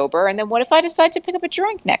getting sober. And then what if I decide to pick up a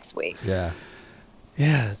drink next week? Yeah.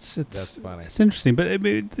 Yeah. That's funny. It's interesting. But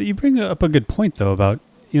you bring up a good point, though, about,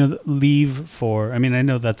 leave for, I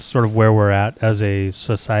know that's sort of where we're at as a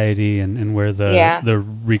society, and where the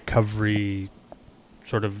recovery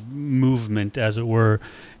sort of movement, as it were,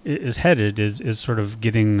 is headed, is sort of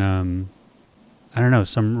getting,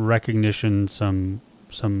 some recognition, some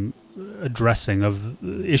addressing of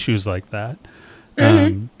issues like that.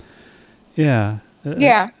 Mm-hmm.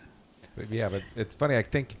 But it's funny. I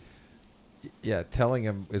think, telling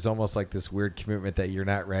him is almost like this weird commitment that you're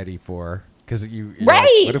not ready for. Because what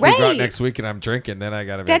if we go out next week and I'm drinking? Then I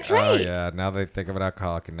gotta be. That's right. Oh yeah, now they think of an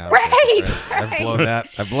alcoholic, and now right. I've blown that.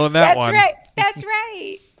 I've blown that one. That's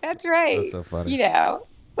right. That's right. That's so funny.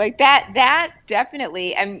 Like that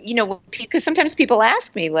definitely. And because sometimes people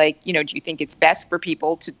ask me, like, do you think it's best for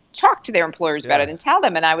people to talk to their employers about it and tell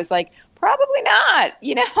them? And I was like, probably not.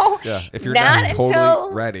 Yeah. If you're not totally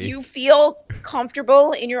until ready, you feel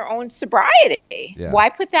comfortable in your own sobriety. Yeah. Why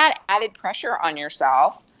put that added pressure on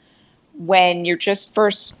yourself when you're just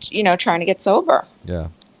first, trying to get sober? Yeah.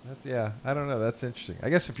 I don't know. That's interesting. I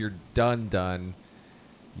guess if you're done,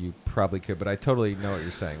 you probally could, but I totally know what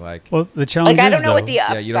you're saying. Like, well, the challenge I is, don't know what the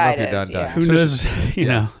upside is. You don't know if you're done. Who knows,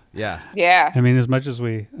 know. Yeah. Yeah. As much as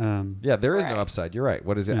we... there is no upside. You're right.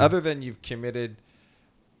 What is it? Yeah. Other than you've committed...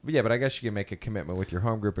 but I guess you can make a commitment with your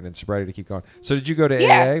home group and in sobriety to keep going. So did you go to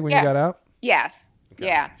AA when you got out? Yes. Okay.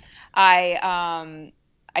 Yeah. I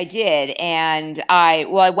did. And I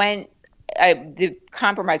went... the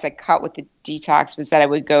compromise I cut with the detox was that I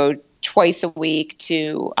would go twice a week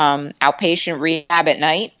to outpatient rehab at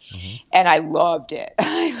night, and I loved it.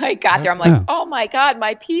 I got there, I'm like, oh my God,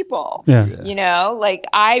 my people. Like,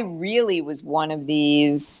 I really was one of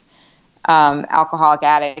these alcoholic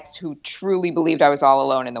addicts who truly believed I was all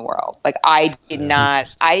alone in the world. Like, I didn't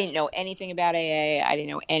know anything about AA. I didn't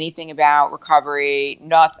know anything about recovery.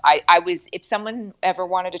 Nothing. I was, if someone ever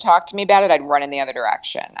wanted to talk to me about it, I'd run in the other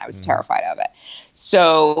direction. I was terrified of it.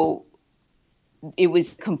 So it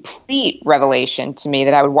was complete revelation to me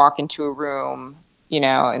that I would walk into a room,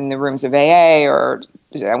 in the rooms of AA, or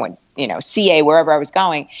I went, CA, wherever I was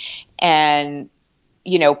going. And,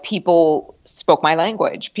 people spoke my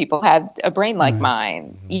language. People had a brain like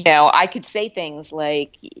mine. I could say things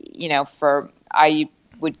like, I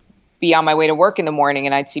would be on my way to work in the morning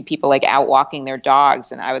and I'd see people like out walking their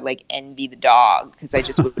dogs, and I would like envy the dog, because I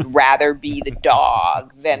just would rather be the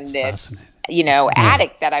dog than this,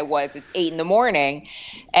 addict that I was at 8 a.m.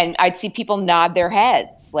 And I'd see people nod their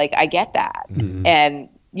heads. Like, I get that. Mm-hmm. And,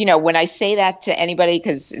 when I say that to anybody,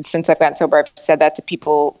 because since I've gotten sober, I've said that to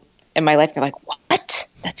people in my life, they're like, what?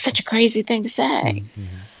 That's such a crazy thing to say. Mm-hmm.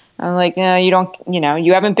 I'm like, no, you don't,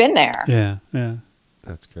 you haven't been there. Yeah.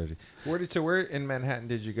 That's crazy. Where in Manhattan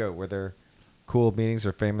did you go? Were there cool meetings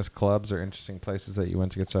or famous clubs or interesting places that you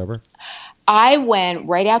went to get sober? I went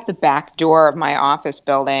right out the back door of my office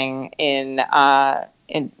building right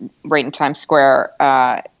in Times Square,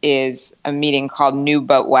 is a meeting called New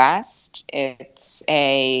Boat West. It's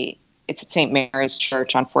at St. Mary's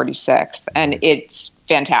Church on 46th, and it's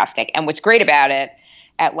fantastic. And what's great about it,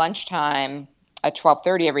 at lunchtime at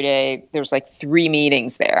 12:30 every day, there's like 3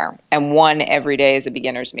 meetings there, and one every day is a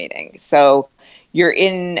beginner's meeting. So you're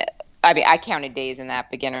in, I mean, I counted days in that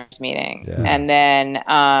beginner's meeting. Yeah. And then,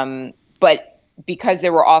 but because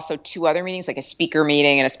there were also 2 other meetings, like a speaker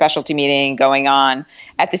meeting and a specialty meeting going on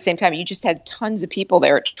at the same time, you just had tons of people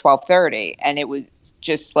there at 12:30, and it was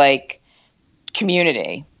just like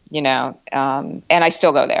community, you know. And I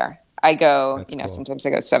still go there. I go, that's cool. Sometimes I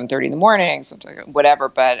go 7:30 in the morning, sometimes I go whatever,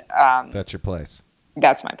 but that's your place.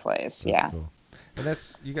 That's my place. That's cool.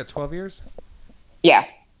 And you got 12 years? Yeah.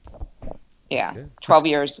 Yeah. 12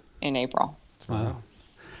 years in April. Wow.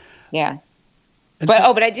 Yeah.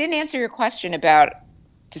 But I didn't answer your question about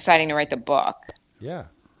deciding to write the book. Yeah.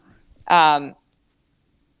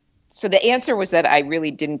 So the answer was that I really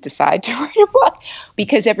didn't decide to write a book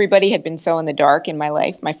because everybody had been so in the dark in my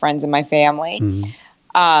life, my friends and my family. Mm-hmm.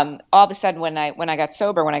 All of a sudden, when I got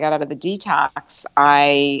sober, when I got out of the detox,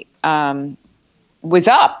 I was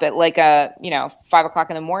up at like 5 o'clock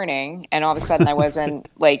in the morning, and all of a sudden I wasn't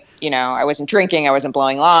I wasn't drinking, I wasn't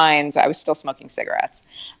blowing lines, I was still smoking cigarettes.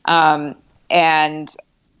 And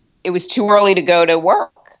it was too early to go to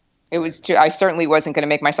work. I certainly wasn't going to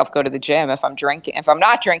make myself go to the gym if I'm drinking. If I'm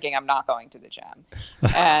not drinking, I'm not going to the gym.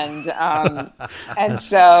 And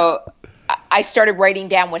so I started writing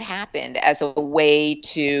down what happened as a way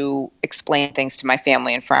to explain things to my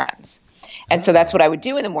family and friends. And so that's what I would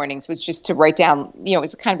do in the mornings, was just to write down, it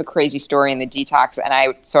was kind of a crazy story in the detox. And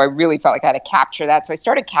I really felt like I had to capture that. So I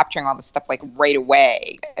started capturing all the stuff like right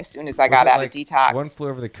away as soon as I got out of detox. One Flew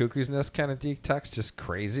Over the Cuckoo's Nest kind of detox, just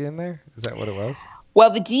crazy in there? Is that what it was? Well,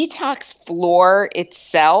 the detox floor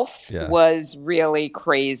itself was really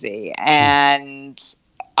crazy. And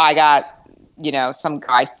I got, some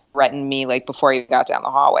guy threatened me like before he got down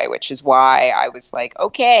the hallway, which is why I was like,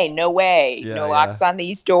 okay, no way, no locks on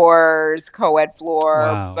these doors, co-ed floor,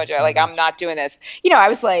 wow. But I'm not doing this. I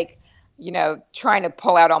was like, trying to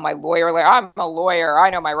pull out all my lawyer, like, I'm a lawyer,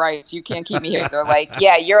 I know my rights, you can't keep me here. They're like,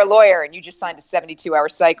 yeah, you're a lawyer and you just signed a 72-hour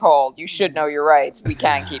psych hold. You should know your rights. We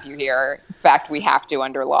can't keep you here. In fact, we have to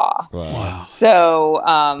under law. Wow. So,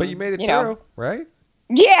 but you made it through, right?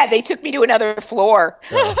 Yeah, they took me to another floor.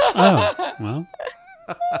 Oh, well.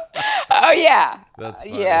 Oh yeah, that's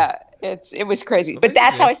funny. Yeah. It was crazy, but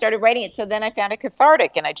that's how I started writing it. So then I found it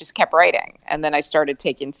cathartic, and I just kept writing. And then I started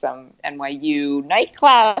taking some NYU night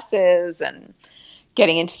classes and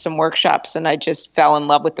getting into some workshops, and I just fell in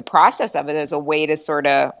love with the process of it as a way to sort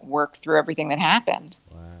of work through everything that happened.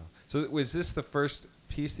 Wow. So was this the first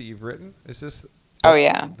piece that you've written? Is this? Oh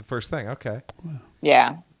yeah. The first thing. Okay.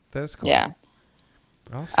 Yeah. That's cool. Yeah.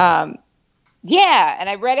 Awesome. Yeah, and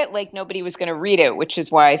I read it like nobody was going to read it, which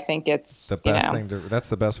is why I think it's the best thing to. That's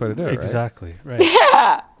the best way to do it, exactly, right?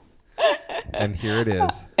 Yeah. And here it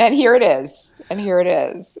is. And here it is. And here it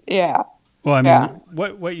is. Yeah. Well, I mean,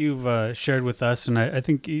 what you've shared with us, and I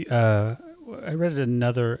think I read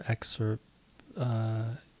another excerpt.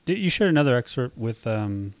 You shared another excerpt with.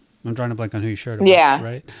 I'm drawing a blank on who you shared it with,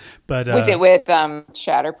 right? But was it with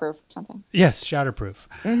Shatterproof or something? Yes, Shatterproof.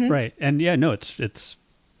 Mm-hmm. Right. And it's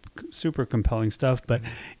super compelling stuff. But,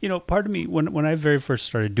 part of me, when I very first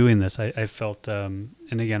started doing this, I felt, and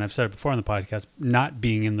again, I've said it before on the podcast, not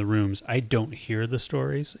being in the rooms, I don't hear the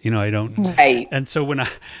stories. I don't. Right. And so when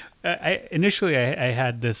I initially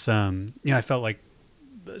had this, I felt like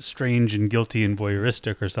strange and guilty and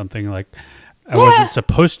voyeuristic or something, like I wasn't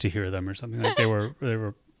supposed to hear them or something, like they were.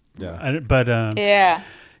 Yeah. But yeah.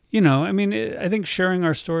 I think sharing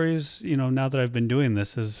our stories, now that I've been doing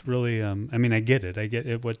this is really, I get it.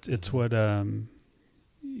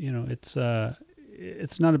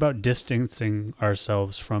 It's not about distancing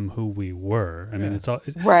ourselves from who we were. It's all,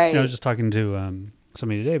 right. I was just talking to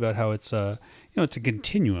somebody today about how it's it's a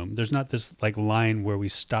continuum. There's not this like line where we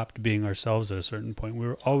stopped being ourselves at a certain point. We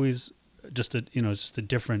were always just a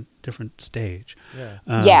different stage. Yeah.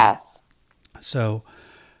 Yes. So,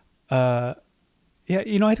 I had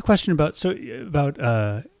a question about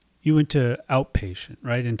you went to outpatient,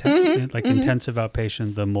 right? Intensive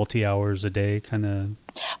outpatient, the multi-hours a day kind of.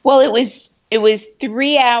 Well, it was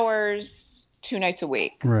 3 hours, 2 nights a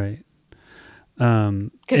week. Right.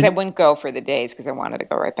 Because I wouldn't go for the days because I wanted to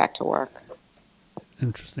go right back to work.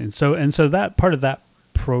 Interesting. So that part of that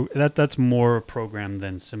that's more a program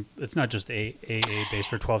than it's not just AA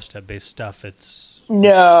based or 12-step based stuff. It's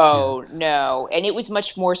no, and it was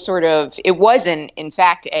much more sort of. It wasn't, in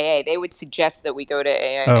fact, AA. They would suggest that we go to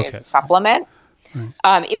AA as a supplement.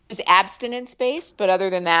 Right. It was abstinence based, but other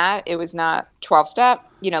than that, it was not 12-step.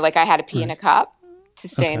 Like I had to pee in a cup to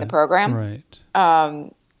stay in the program. Right.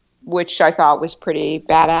 Which I thought was pretty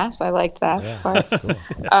badass. I liked that part. That's cool.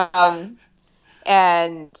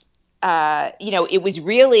 And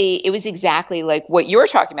it was exactly like what you're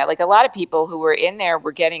talking about. Like a lot of people who were in there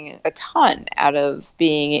were getting a ton out of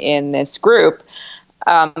being in this group,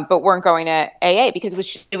 but weren't going to AA because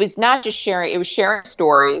it was not just sharing, it was sharing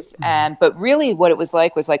stories. But really what it was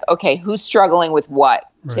like, okay, who's struggling with what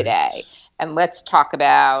today? And let's talk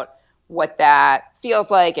about what that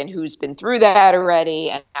feels like and who's been through that already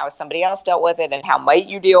and how somebody else dealt with it and how might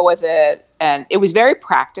you deal with it. And it was very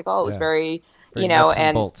practical. It was very nuts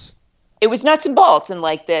and bolts. It was nuts and bolts. And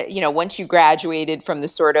like once you graduated from the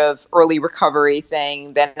sort of early recovery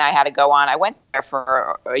thing, then I had to go on. I went there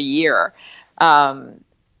for a year. Then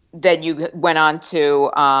you went on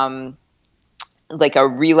to like a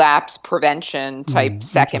relapse prevention type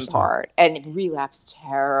second part. And relapse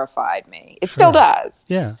terrified me. It still does.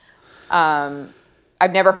 Yeah.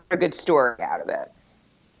 I've never heard a good story out of it.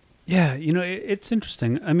 Yeah. It's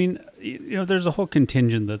interesting. I mean, there's a whole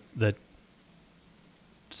contingent that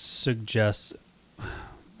suggests,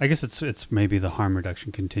 I guess it's maybe the harm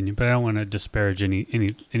reduction contingent, but I don't want to disparage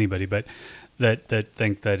anybody, but that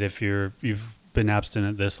think that if you've been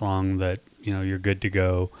abstinent this long that you're good to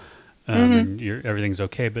go, and everything's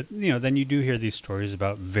okay. But then you do hear these stories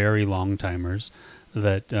about very long timers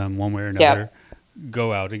that one way or another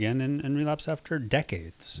go out again and relapse after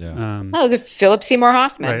decades. Yeah. The Philip Seymour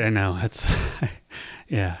Hoffman. Right, I know. That's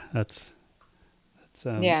that's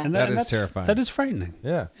and that is terrifying. That is frightening.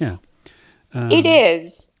 Yeah. Yeah. It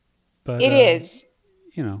is. But it is.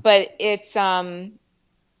 But it's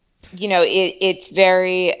it's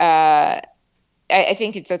very I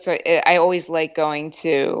think that's what I always like going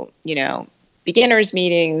to, beginners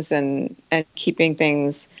meetings and keeping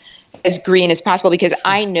things as green as possible, because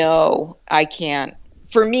I know I can't,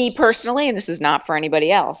 for me personally, and this is not for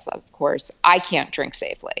anybody else, of course, I can't drink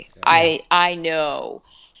safely. Yeah. I know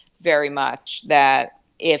very much that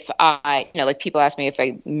if I, like people ask me if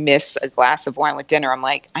I miss a glass of wine with dinner, I'm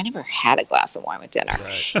like, I never had a glass of wine with dinner.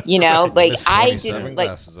 Right. Like I didn't like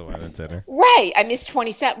glasses of wine with dinner. Right. I missed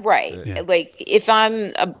 27. Right. Yeah. Like if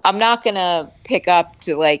I'm not going to pick up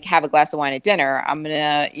to like have a glass of wine at dinner. I'm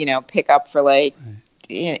going to, pick up for like,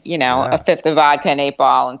 a fifth of vodka, an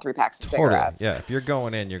 8-ball, and 3 packs of cigarettes. Yeah. If you're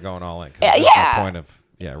going in, you're going all in. There's no point of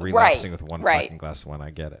relapsing with one fucking glass of wine.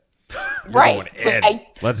 I get it. You're going in.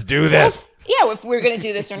 Let's do this. Yeah, if we're going to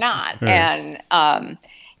do this or not. Right.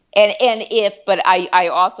 But I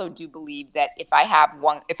also do believe that if I have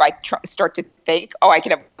start to think, I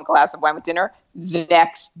can have one glass of wine with dinner, the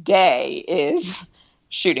next day is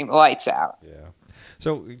shooting the lights out. Yeah.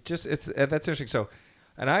 So that's interesting. So,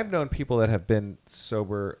 and I've known people that have been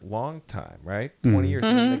sober long time, right? 20 years,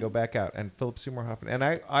 and then they go back out. And Philip Seymour Hoffman. And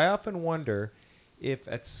I often wonder if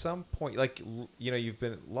at some point, like, you've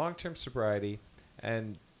been long-term sobriety,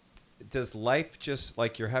 and does life just,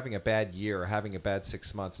 like, you're having a bad year or having a bad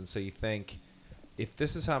 6 months, and so you think, if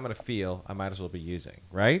this is how I'm going to feel, I might as well be using,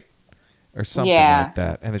 right? Or something like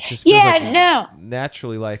that. And it just feels like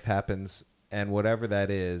naturally life happens, and whatever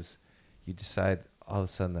that is, you decide all of a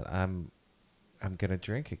sudden that I'm going to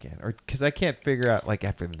drink again. Or because I can't figure out, like,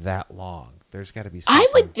 after that long, there's got to be something. I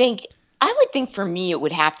would think for me it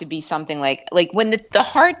would have to be something like when the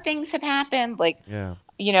hard things have happened, like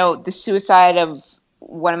the suicide of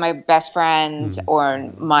one of my best friends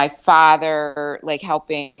or my father, like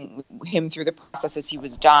helping him through the process as he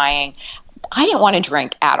was dying. I didn't want to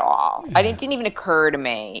drink at all. Yeah. It didn't even occur to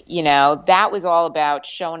me. That was all about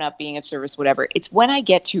showing up, being of service, whatever. It's when I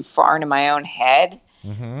get too far into my own head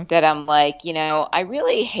that I'm like, I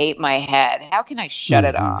really hate my head. How can I shut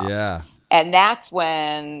it off? Yeah. And that's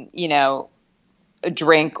when, a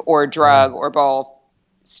drink or a drug or both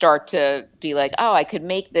start to be like, I could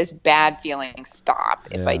make this bad feeling stop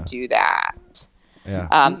if I do that.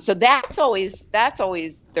 Yeah. So that's always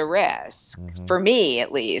the risk for me,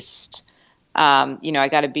 at least. I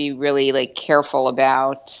got to be really like careful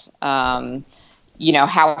about, how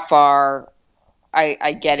far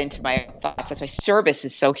I get into my thoughts. That's why service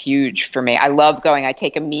is so huge for me. I love going. I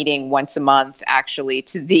take a meeting once a month, actually,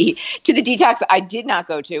 to the detox I did not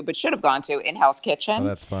go to, but should have gone to in Hell's Kitchen. Oh,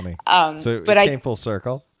 that's funny. So it came full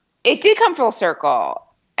circle. It did come full circle,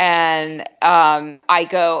 and I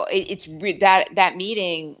go. That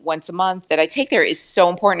meeting once a month that I take there is so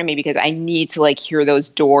important to me because I need to like hear those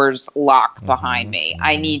doors lock behind me.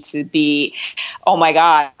 I need to be, oh my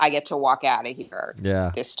God, I get to walk out of here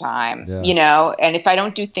this time, and if I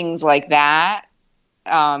don't do things like that,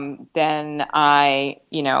 then I,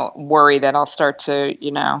 worry that I'll start to,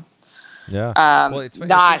 well, it's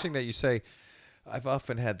interesting that you say, I've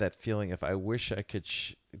often had that feeling if I wish I could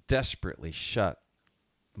desperately shut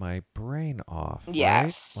my brain off.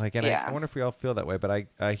 Yes. Right? Like, and I wonder if we all feel that way, but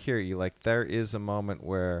I hear you. Like, there is a moment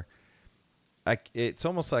where it's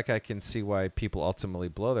almost like I can see why people ultimately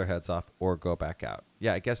blow their heads off or go back out.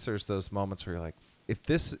 Yeah, I guess there's those moments where you're like, if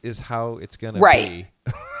this is how it's going to be,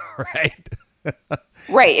 right?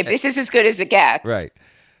 Right. If this is as good as it gets. Right.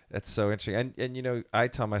 That's so interesting. And you know, I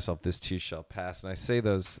tell myself this too shall pass. And I say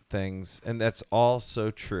those things, and that's all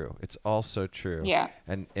so true. It's all so true. Yeah.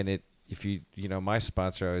 And if you know, my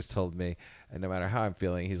sponsor always told me, and no matter how I'm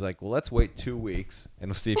feeling, he's like, well, let's wait 2 weeks and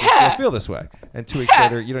we'll see if you still feel this way. And 2 weeks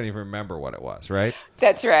later, you don't even remember what it was, right?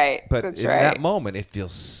 That's right. But that's in right. that moment, it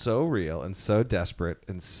feels so real and so desperate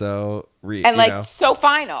and so real. And like so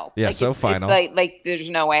final. Yeah, like so it's final. Like there's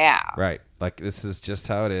no way out. Right. Like, this is just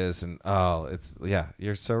how it is. And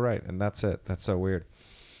you're so right. And that's it. That's so weird.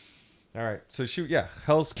 All right. So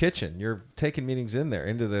Hell's Kitchen. You're taking meetings in there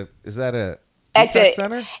is that a detox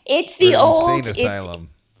center? It's the old insane asylum.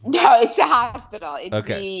 No, it's the hospital. It's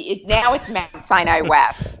okay. Now it's Mount Sinai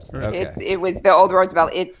West. Okay. It was the old Roosevelt.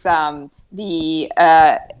 It's the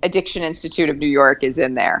Addiction Institute of New York is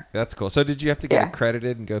in there. That's cool. So did you have to get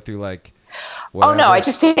accredited and go through like whatever? Oh no, I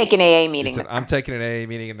just take an AA meeting. I'm taking an AA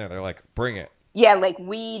meeting in there. They're like, bring it. Yeah, like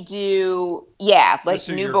we do. Yeah, Is like this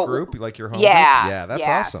your group, like your home group? Yeah, yeah, that's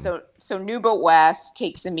awesome. So Newboat West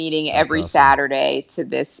takes a meeting every Saturday to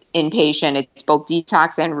this inpatient. It's both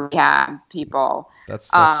detox and rehab people. That's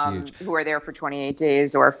huge. Who are there for 28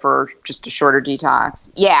 days or for just a shorter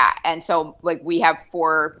detox. Yeah, and so like we have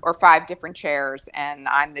 4 or 5 different chairs, and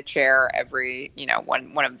I'm the chair every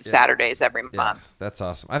one of the Saturdays every month. That's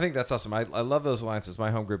awesome. I think that's awesome. I love those alliances.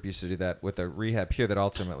 My home group used to do that with a rehab here that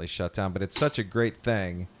ultimately shut down, but it's such a great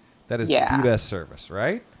thing. That is the best service,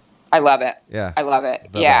 right? I love it. Yeah. I love it.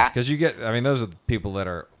 Because those are the people that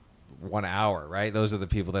are 1 hour, right? Those are the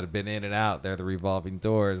people that have been in and out. They're the revolving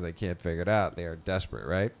doors. They can't figure it out. They are desperate,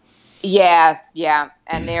 right? Yeah.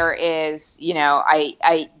 And there is,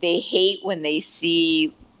 they hate when they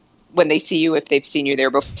see you if they've seen you there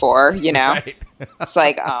before, Right. It's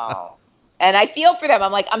like, oh. And I feel for them.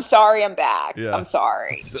 I'm like, I'm sorry I'm back. Yeah. I'm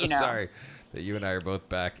sorry. So sorry that you and I are both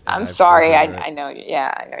back. I'm sorry. I know.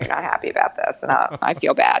 Yeah, I know you're not happy about this, and I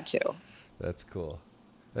feel bad too. That's cool.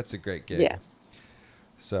 That's a great gig. Yeah.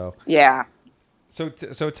 So. Yeah. So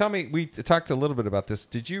tell me, we talked a little bit about this.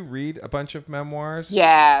 Did you read a bunch of memoirs?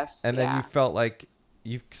 Yes. And then you felt like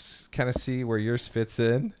you kind of see where yours fits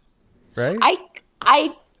in, right?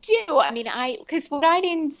 I do. I mean, because what I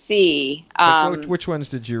didn't see. Which ones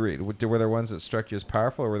did you read? Were there ones that struck you as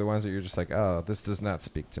powerful, or were there ones that you're just like, oh, this does not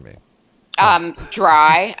speak to me?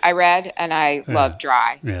 Dry, I read, and I love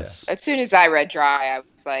Dry. Yes. As soon as I read Dry, I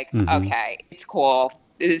was like, okay, it's cool.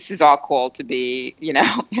 This is all cool to be,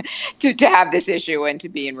 to have this issue and to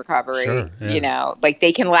be in recovery. Sure, yeah. Like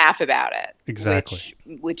they can laugh about it. Exactly.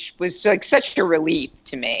 Which was like such a relief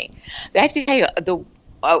to me. I have to tell you,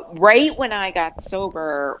 right when I got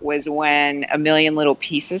sober was when A Million Little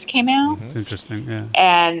Pieces came out. It's interesting, yeah.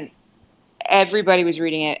 And everybody was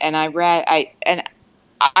reading it, and I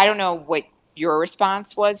don't know what your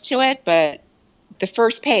response was to it, but the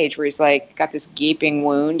first page where he's like got this gaping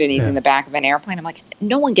wound and he's in the back of an airplane. I'm like,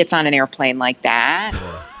 no one gets on an airplane like that.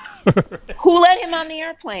 Who let him on the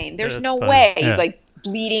airplane? There's no way. He's like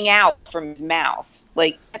bleeding out from his mouth.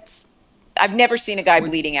 Like I've never seen a guy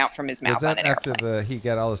bleeding out from his mouth on an airplane. After he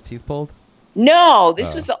got all his teeth pulled? No,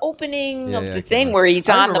 this was the opening of the thing where he's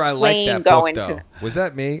on the plane going to. Was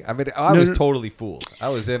that me? I mean, I was totally fooled. I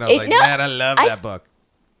was in. I was like, man, I love that book.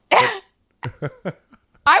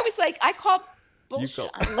 I was like, I called bullshit.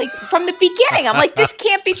 Like from the beginning, I'm like, this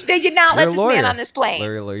can't be. They did not let this man on this plane.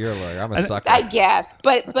 You're a lawyer. I'm a sucker. I guess,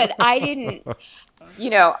 but I didn't.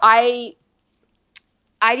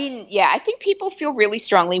 I didn't. Yeah, I think people feel really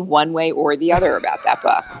strongly one way or the other about that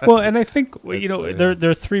book. Well, and I think there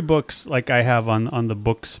are 3 books like I have on the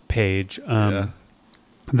books page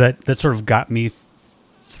that sort of got me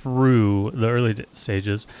through the early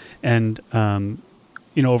stages, and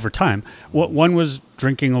over time. One was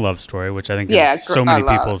Drinking a Love Story, which I think is so many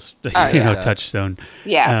people's touchstone.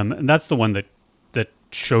 Yes, and that's the one that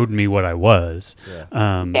showed me what I was.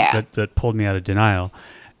 That pulled me out of denial.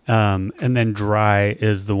 And then Dry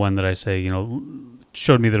is the one that I say,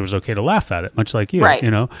 showed me that it was okay to laugh at it, much like you,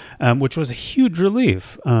 right. Which was a huge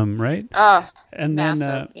relief, right? And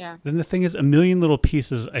massive, then the thing is, A Million Little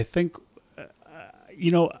Pieces, I think,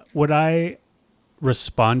 what I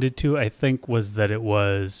responded to, I think, was that it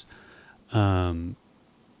was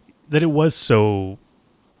so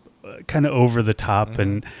kind of over the top,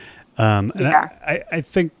 and I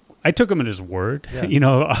think I took him at his word,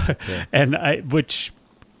 and which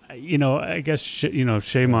I guess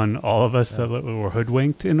shame on all of us that were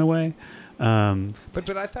hoodwinked in a way.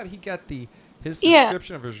 But I thought he got his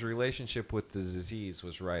description of his relationship with the disease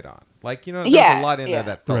was right on. Like, there's a lot in there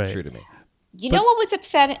that felt true to me. Know what was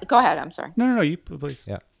upsetting? Go ahead. I'm sorry. No, you please.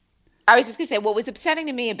 Yeah. I was just going to say, what was upsetting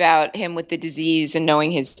to me about him with the disease and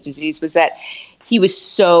knowing his disease was that he was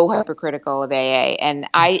so hypocritical of AA. And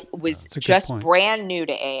I was just brand new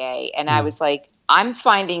to AA. And I was like, I'm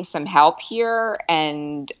finding some help here.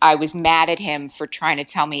 And I was mad at him for trying to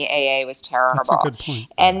tell me AA was terrible. That's a good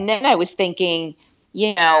point. And then I was thinking,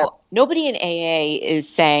 nobody in AA is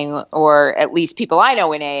saying, or at least people I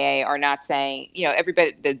know in AA are not saying,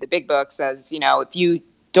 everybody, the big book says, if you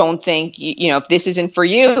don't think, if this isn't for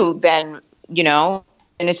you, then,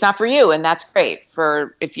 and it's not for you. And that's great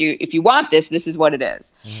for if you want this is what it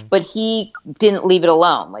is. Mm-hmm. But he didn't leave it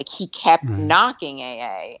alone. Like he kept knocking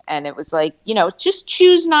AA, and it was like, just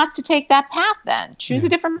choose not to take that path then. Choose a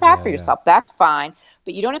different path for yourself. That's fine.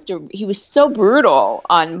 But you don't have to. He was so brutal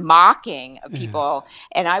on mocking people,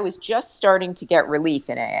 and I was just starting to get relief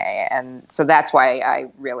in AA, and so that's why I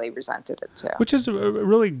really resented it too. Which is a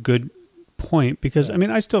really good point, because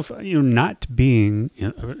I still, not being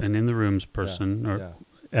an in the rooms person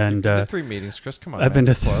and been to 3 meetings, Chris. Come on, I've been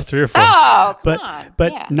to 3 or 4. Oh, come on.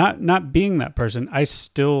 But not being that person, I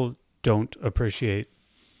still don't appreciate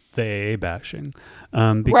the AA bashing,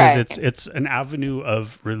 because it's an avenue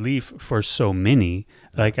of relief for so many.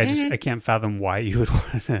 Like I can't fathom why you would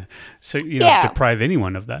want to deprive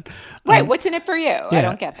anyone of that. Right. What's in it for you? Yeah. I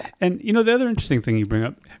don't get that. And the other interesting thing you bring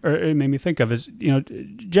up, or it made me think of, is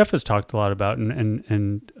Jeff has talked a lot about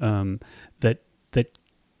and that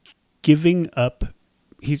giving up.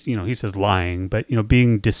 He says lying, but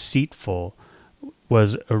being deceitful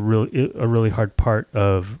was a really hard part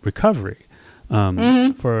of recovery.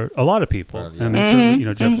 For a lot of people. Certainly,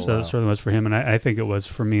 Jeff certainly was for him, and I think it was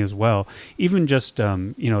for me as well. Even just,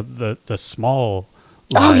 the small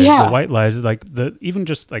lies, the white lies, even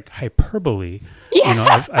just like hyperbole,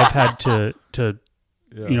 I've had to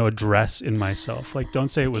address in myself. Like, don't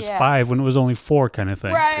say it was 5 when it was only 4 kind of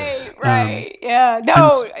thing. Right.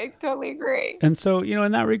 No, I totally agree. And so,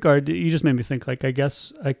 in that regard, you just made me think, like, I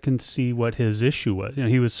guess I can see what his issue was.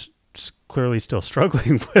 He was clearly still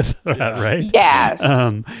struggling with that, right? Yes.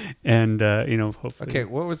 Hopefully. Okay,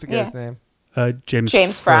 what was the guy's name?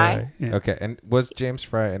 James Fry. Yeah. Okay, and was James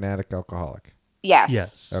Fry an addict alcoholic?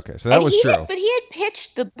 Yes. Okay, so that was true. But he had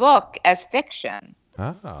pitched the book as fiction.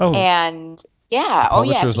 Oh. And the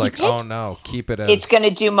publisher was like, oh no, keep it as... It's going to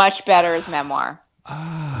do much better as memoir. Oh,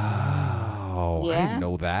 I didn't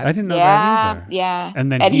know that. I didn't know that either. Yeah. And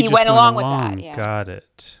then he went along with that. Yeah. Got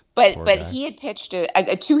it. But he had pitched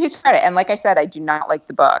it to his credit, and like I said, I do not like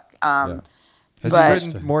the book. Has he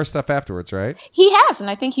written more stuff afterwards, right? He has, and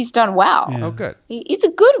I think he's done well. Yeah. Oh, good. He's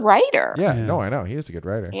a good writer. Yeah, no, I know. He is a good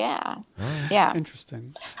writer. Yeah. Yeah.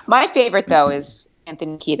 Interesting. My favorite, though, is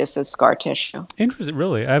Anthony Kiedis' Scar Tissue. Interesting.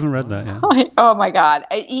 Really? I haven't read that yet. Oh, my God.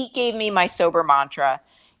 He gave me my sober mantra.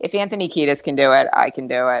 If Anthony Kiedis can do it, I can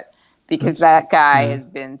do it. Because that guy has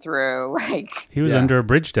been through, like... He was under a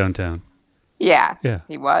bridge downtown. Yeah,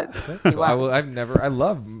 he was. I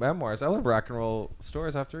love memoirs. I love rock and roll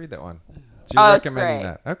stories. I have to read that one. So you're recommending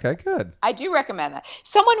that? Okay, good. I do recommend that.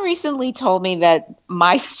 Someone recently told me that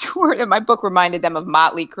my book reminded them of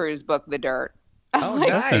Motley Crue's book, The Dirt. Oh, like,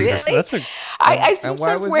 nice. Really? I'm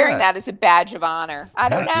sort of wearing that as a badge of honor. I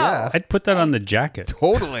don't know. Yeah. I'd put that on the jacket.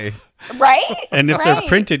 Totally. Right? And if they're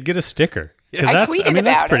printed, get a sticker. I tweeted about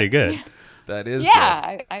that's pretty good. That is good.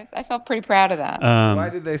 I felt pretty proud of that. Why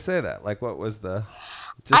did they say that? Like, what was the...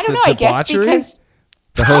 I don't know. I guess because...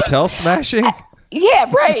 The hotel smashing?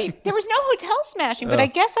 Yeah, right. There was no hotel smashing, but I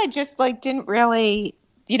guess I just didn't really,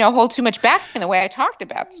 hold too much back in the way I talked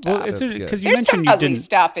about stuff. Well, it's because you there's mentioned some ugly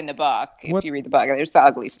stuff in the book. If you read the book, there's the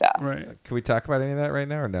ugly stuff. Right. Can we talk about any of that right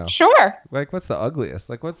now or no? Sure. Like, what's the ugliest?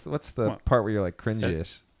 Like, what's the part where you're like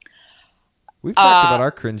cringy-ish? We've talked about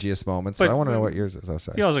our cringiest moments, so I want to know what yours is. Oh,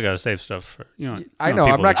 sorry. You also got to save stuff for, I know.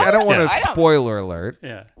 I'm not. I don't want to spoiler alert.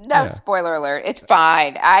 Yeah. No, spoiler alert. It's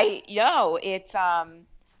fine. It's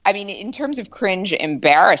in terms of cringe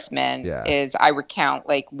embarrassment, is I recount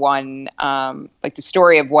one, the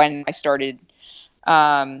story of when I started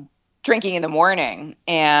drinking in the morning,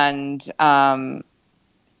 and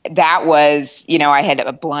that was, I had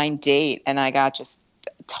a blind date, and I got just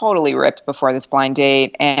totally ripped before this blind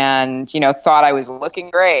date, and thought I was looking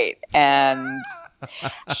great, and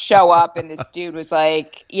show up, and this dude was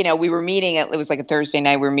like, we were meeting it was like a Thursday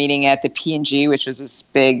night. We were meeting at the P&G, which was this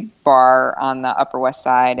big bar on the Upper West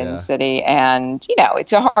Side in the city. And,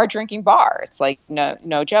 it's a hard drinking bar. It's like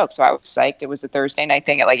no joke. So I was psyched. It was a Thursday night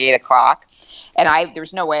thing at like 8:00. And there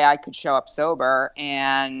was no way I could show up sober.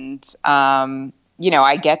 And,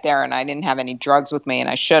 I get there and I didn't have any drugs with me, and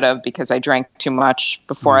I should have because I drank too much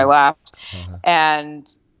before I left.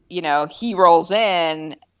 And, he rolls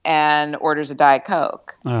in and orders a Diet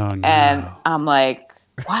Coke. Oh, no. And I'm like,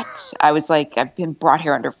 what? I was like, I've been brought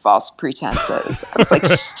here under false pretenses. I was like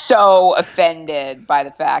so offended by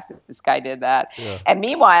the fact that this guy did that. Yeah. And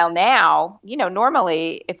meanwhile, now,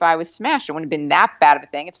 normally if I was smashed, it wouldn't have been that bad of a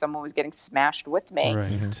thing if someone was getting smashed with me.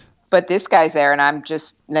 Right. Mm-hmm. But this guy's there, and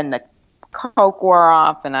then the Coke wore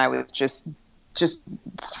off, and I was just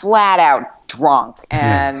flat out drunk.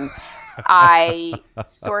 And I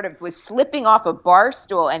sort of was slipping off a bar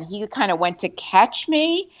stool, and he kind of went to catch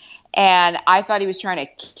me, and I thought he was trying to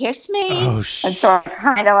kiss me. Oh, and so I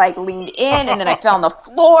kind of like leaned in, and then I fell on the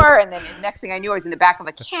floor, and then the next thing I knew, I was in the back of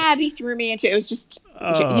a cab. He threw me into it. Was just,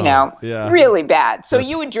 really bad. So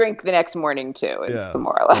you would drink the next morning too, is the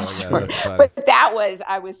more or less. But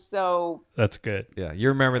I was so. That's good. Yeah, you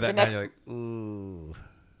remember that night, you're like, ooh.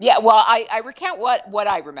 Yeah, well, I recount what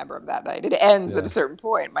I remember of that night. It ends at a certain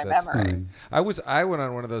point in my memory. Funny. I went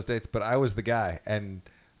on one of those dates, but I was the guy, and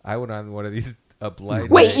I went on one of these blind.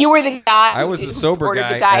 Wait, date. you were the guy. I was the sober guy.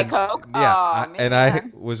 Ordered the Diet Coke. Yeah, I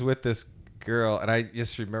was with this girl, and I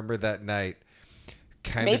just remember that night.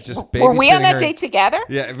 Of just babysitting. Were we on that her. date together?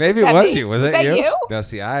 Yeah, maybe it was you. Was it you? You? No,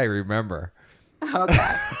 see, I remember.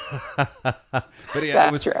 Okay. But yeah,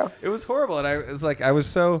 that's true. It was horrible, and I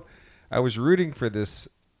was rooting for this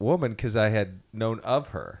woman because I had known of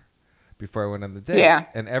her before I went on the date. Yeah.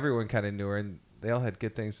 And everyone kind of knew her, and they all had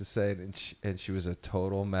good things to say, and she was a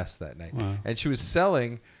total mess that night. Wow. And she was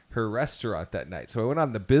selling her restaurant that night. So I went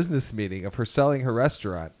on the business meeting of her selling her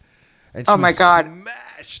restaurant. And she was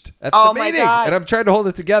smashed at the meeting. God. And I'm trying to hold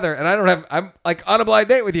it together, and I'm like on a blind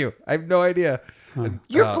date with you. I have no idea. And,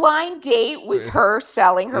 your blind date was her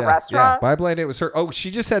selling her restaurant? Yeah, my blind date was her. Oh,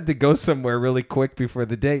 she just had to go somewhere really quick before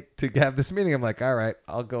the date to have this meeting. I'm like, all right,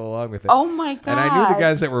 I'll go along with it. Oh, my God. And I knew the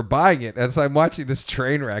guys that were buying it. And so I'm watching this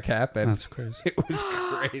train wreck happen. That's crazy. It was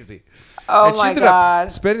crazy. Oh, and she my ended God.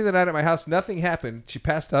 up spending the night at my house. Nothing happened. She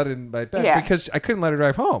passed out in my bed because I couldn't let her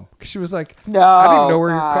drive home. Because she was like, no, I don't even know where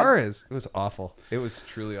your car is. It was awful. It was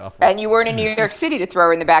truly awful. And you weren't in New York City to throw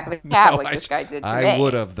her in the back of the cab this guy did to me. I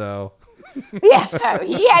would have, though. Yeah,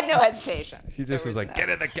 he had no hesitation. He just was like, "Get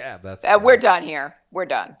in the cab." That's we're done here. We're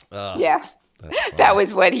done. Yeah, that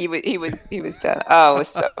was what he was done. Oh, it was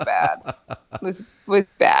so bad. It was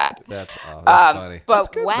bad. That's funny. But that's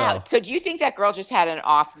good, wow. though. So do you think that girl just had an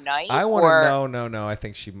off night? I want to no. I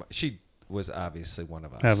think she was obviously one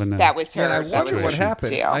of us. That was her. And I that was what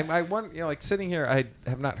happened. Deal. I want like sitting here. I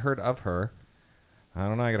have not heard of her. I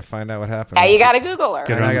don't know. I got to find out what happened. Now you got to Google her.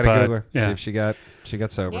 I got to Google her. See if she got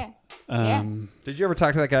sober. Yeah. Did you ever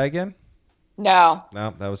talk to that guy again? No.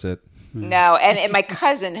 No, that was it. No, and my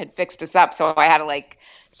cousin had fixed us up, so I had to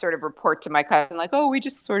sort of report to my cousin, we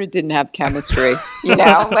just sort of didn't have chemistry,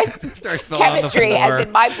 chemistry as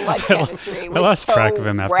in my blood chemistry was I lost so track of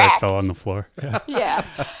him after wrecked. I fell on the floor. Yeah.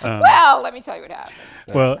 Well, let me tell you what happened.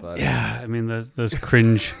 Yeah, I mean those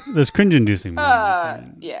cringe-inducing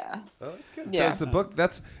moments. Yeah. Oh, that's good. So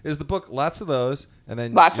is the book lots of those, and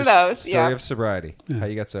then lots of those. Story of sobriety. How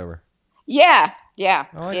you got sober. Yeah.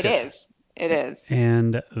 Like It is.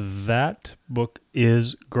 And that book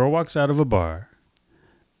is Girl Walks Out of a Bar.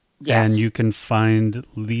 Yes. And you can find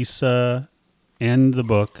Lisa and the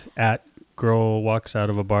book at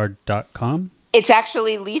girlwalksoutafobar.com. It's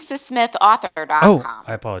actually lisasmithauthor.com. Oh,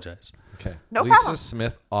 I apologize. Okay. No problem.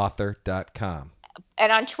 lisasmithauthor.com.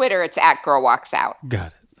 And on Twitter, it's at Girl Walks Out.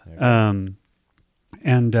 Got it.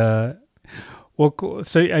 Well, cool.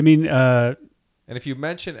 So, I mean... and if you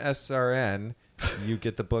mention SRN, you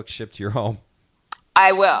get the book shipped to your home.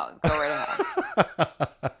 I will. Go right ahead.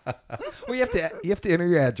 Well, you have to enter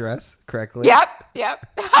your address correctly. Yep.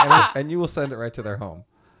 and you will send it right to their home.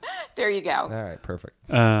 There you go. All right, perfect.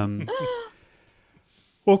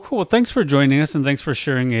 Well, cool. Thanks for joining us, and thanks for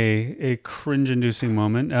sharing a cringe-inducing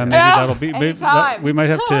moment. Maybe that'll be. We might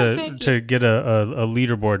have to get a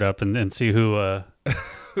leaderboard up and see who by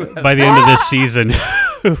the end of this season.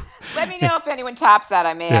 Let me know if anyone tops that.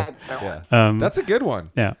 I may have one. That's a good one.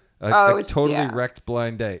 Yeah. A totally wrecked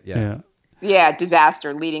blind date. Yeah,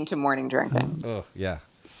 disaster leading to morning drinking. Oh, yeah.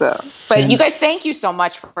 So, but you guys, thank you so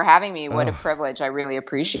much for having me. What a privilege. I really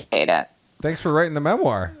appreciate it. Thanks for writing the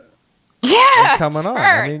memoir. Yeah. And coming on.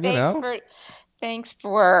 I mean, thanks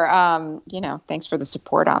for thanks for the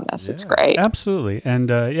support on this. It's great. Absolutely.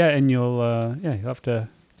 And and you'll have to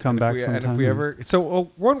come back sometime. And if we ever,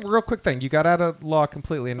 one real quick thing, you got out of law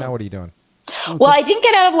completely, and now what are you doing? Well, I didn't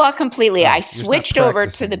get out of law completely. I switched over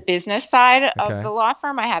to the business side of the law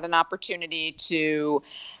firm. I had an opportunity to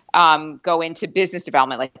go into business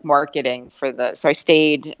development, like marketing so I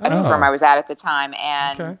stayed at the firm I was at the time.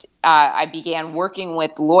 And I began working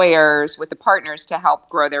with lawyers, with the partners to help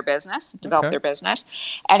grow their business, develop their business.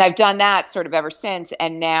 And I've done that sort of ever since.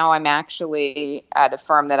 And now I'm actually at a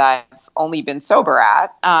firm that I've only been sober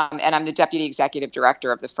at. And I'm the deputy executive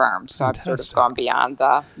director of the firm. So I've sort of gone beyond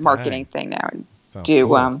the marketing thing now and do,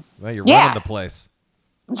 cool. Now you're running the place.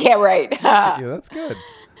 Yeah, right. Yeah, that's good.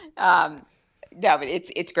 No, but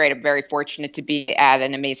it's great. I'm very fortunate to be at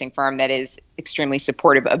an amazing firm that is extremely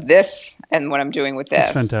supportive of this and what I'm doing with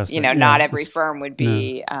this. That's fantastic. Not every firm would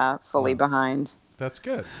be fully behind. That's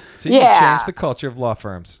good. So you can change the culture of law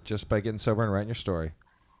firms just by getting sober and writing your story.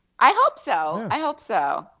 I hope so. Yeah. I hope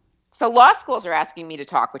so. So law schools are asking me to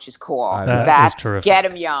talk, which is cool. That is terrific. Get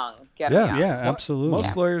them young. Get them young. Yeah, absolutely.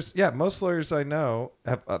 Most lawyers I know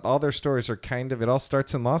have all their stories are it all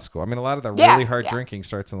starts in law school. I mean, a lot of the really hard drinking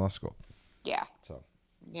starts in law school. Yeah. So.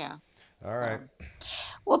 Yeah. All right.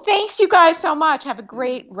 Well, thanks you guys so much. Have a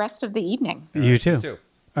great rest of the evening. You too.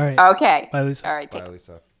 All right. Okay. Bye, Lisa. All right. Bye,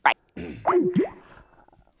 Lisa. Bye.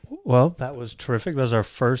 Well, that was terrific. That was our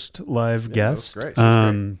first live guest. That was great.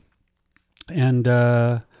 And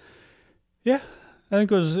I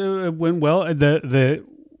think it went well.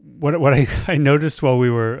 What I noticed while we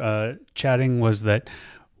were chatting was that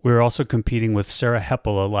we were also competing with Sarah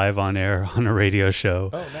Heppola live on air on a radio show.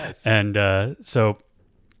 Oh, nice. And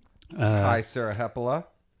hi, Sarah Heppola.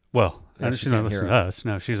 Well, Yeah, she's not listening to us.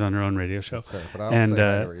 No, she's on her own radio show. That's fair, but I'll say hi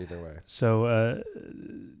to her either way. So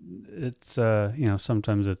it's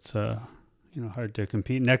sometimes it's hard to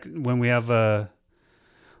compete. When we have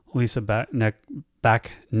Lisa back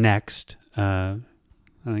next, I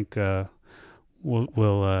think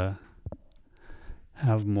we'll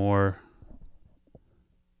have more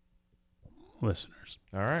listeners.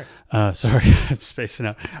 All right. Sorry, I'm spacing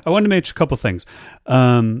out. I wanted to mention a couple things.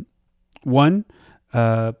 One,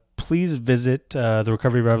 please visit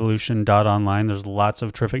therecoveryrevolution.online. There's lots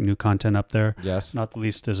of terrific new content up there. Yes. Not the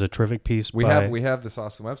least is a terrific piece We by have this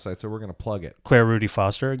awesome website, so we're going to plug it. Claire Rudy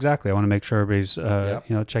Foster. Exactly. I want to make sure everybody's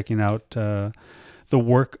checking out the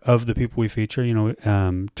work of the people we feature.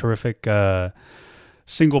 Terrific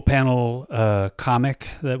single panel comic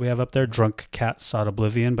that we have up there, Drunk Cat Sought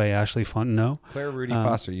Oblivion by Ashley Fontenot. Claire Rudy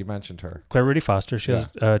Foster, you mentioned her. Claire Rudy Foster. She has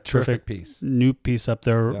a terrific piece. New piece up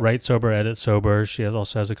there, Write Sober, Edit Sober. She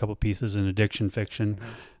also has a couple pieces in addiction fiction.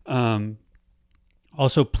 Mm-hmm.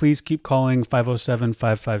 Also, please keep calling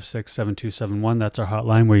 507-556-7271. That's our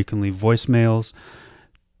hotline where you can leave voicemails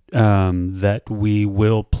that we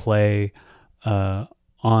will play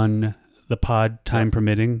on the pod, time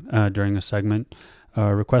permitting, during a segment.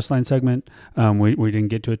 Request line segment. We didn't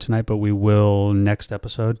get to it tonight, but we will next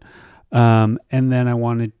episode. And then I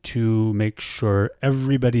wanted to make sure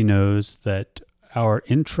everybody knows that our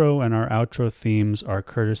intro and our outro themes are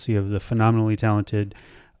courtesy of the phenomenally talented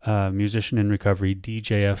musician in recovery,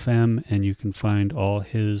 DJ FM, and you can find all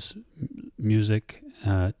his music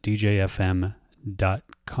at djfm.com.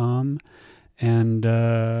 And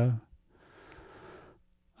I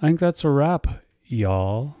think that's a wrap,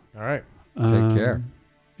 y'all. All right. Take care.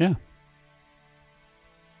 Yeah.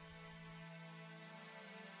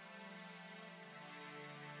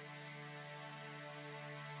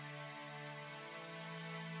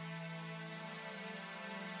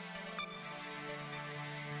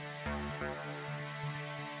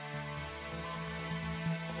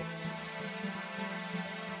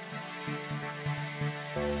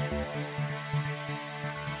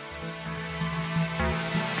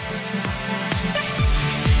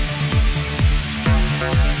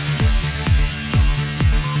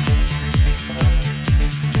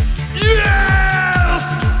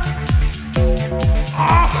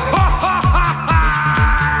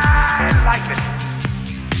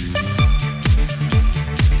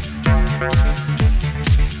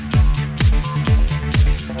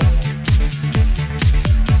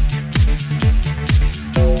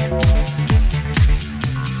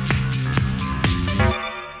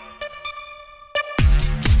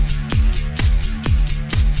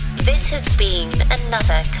 This has been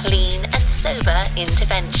another clean and sober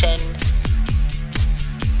intervention.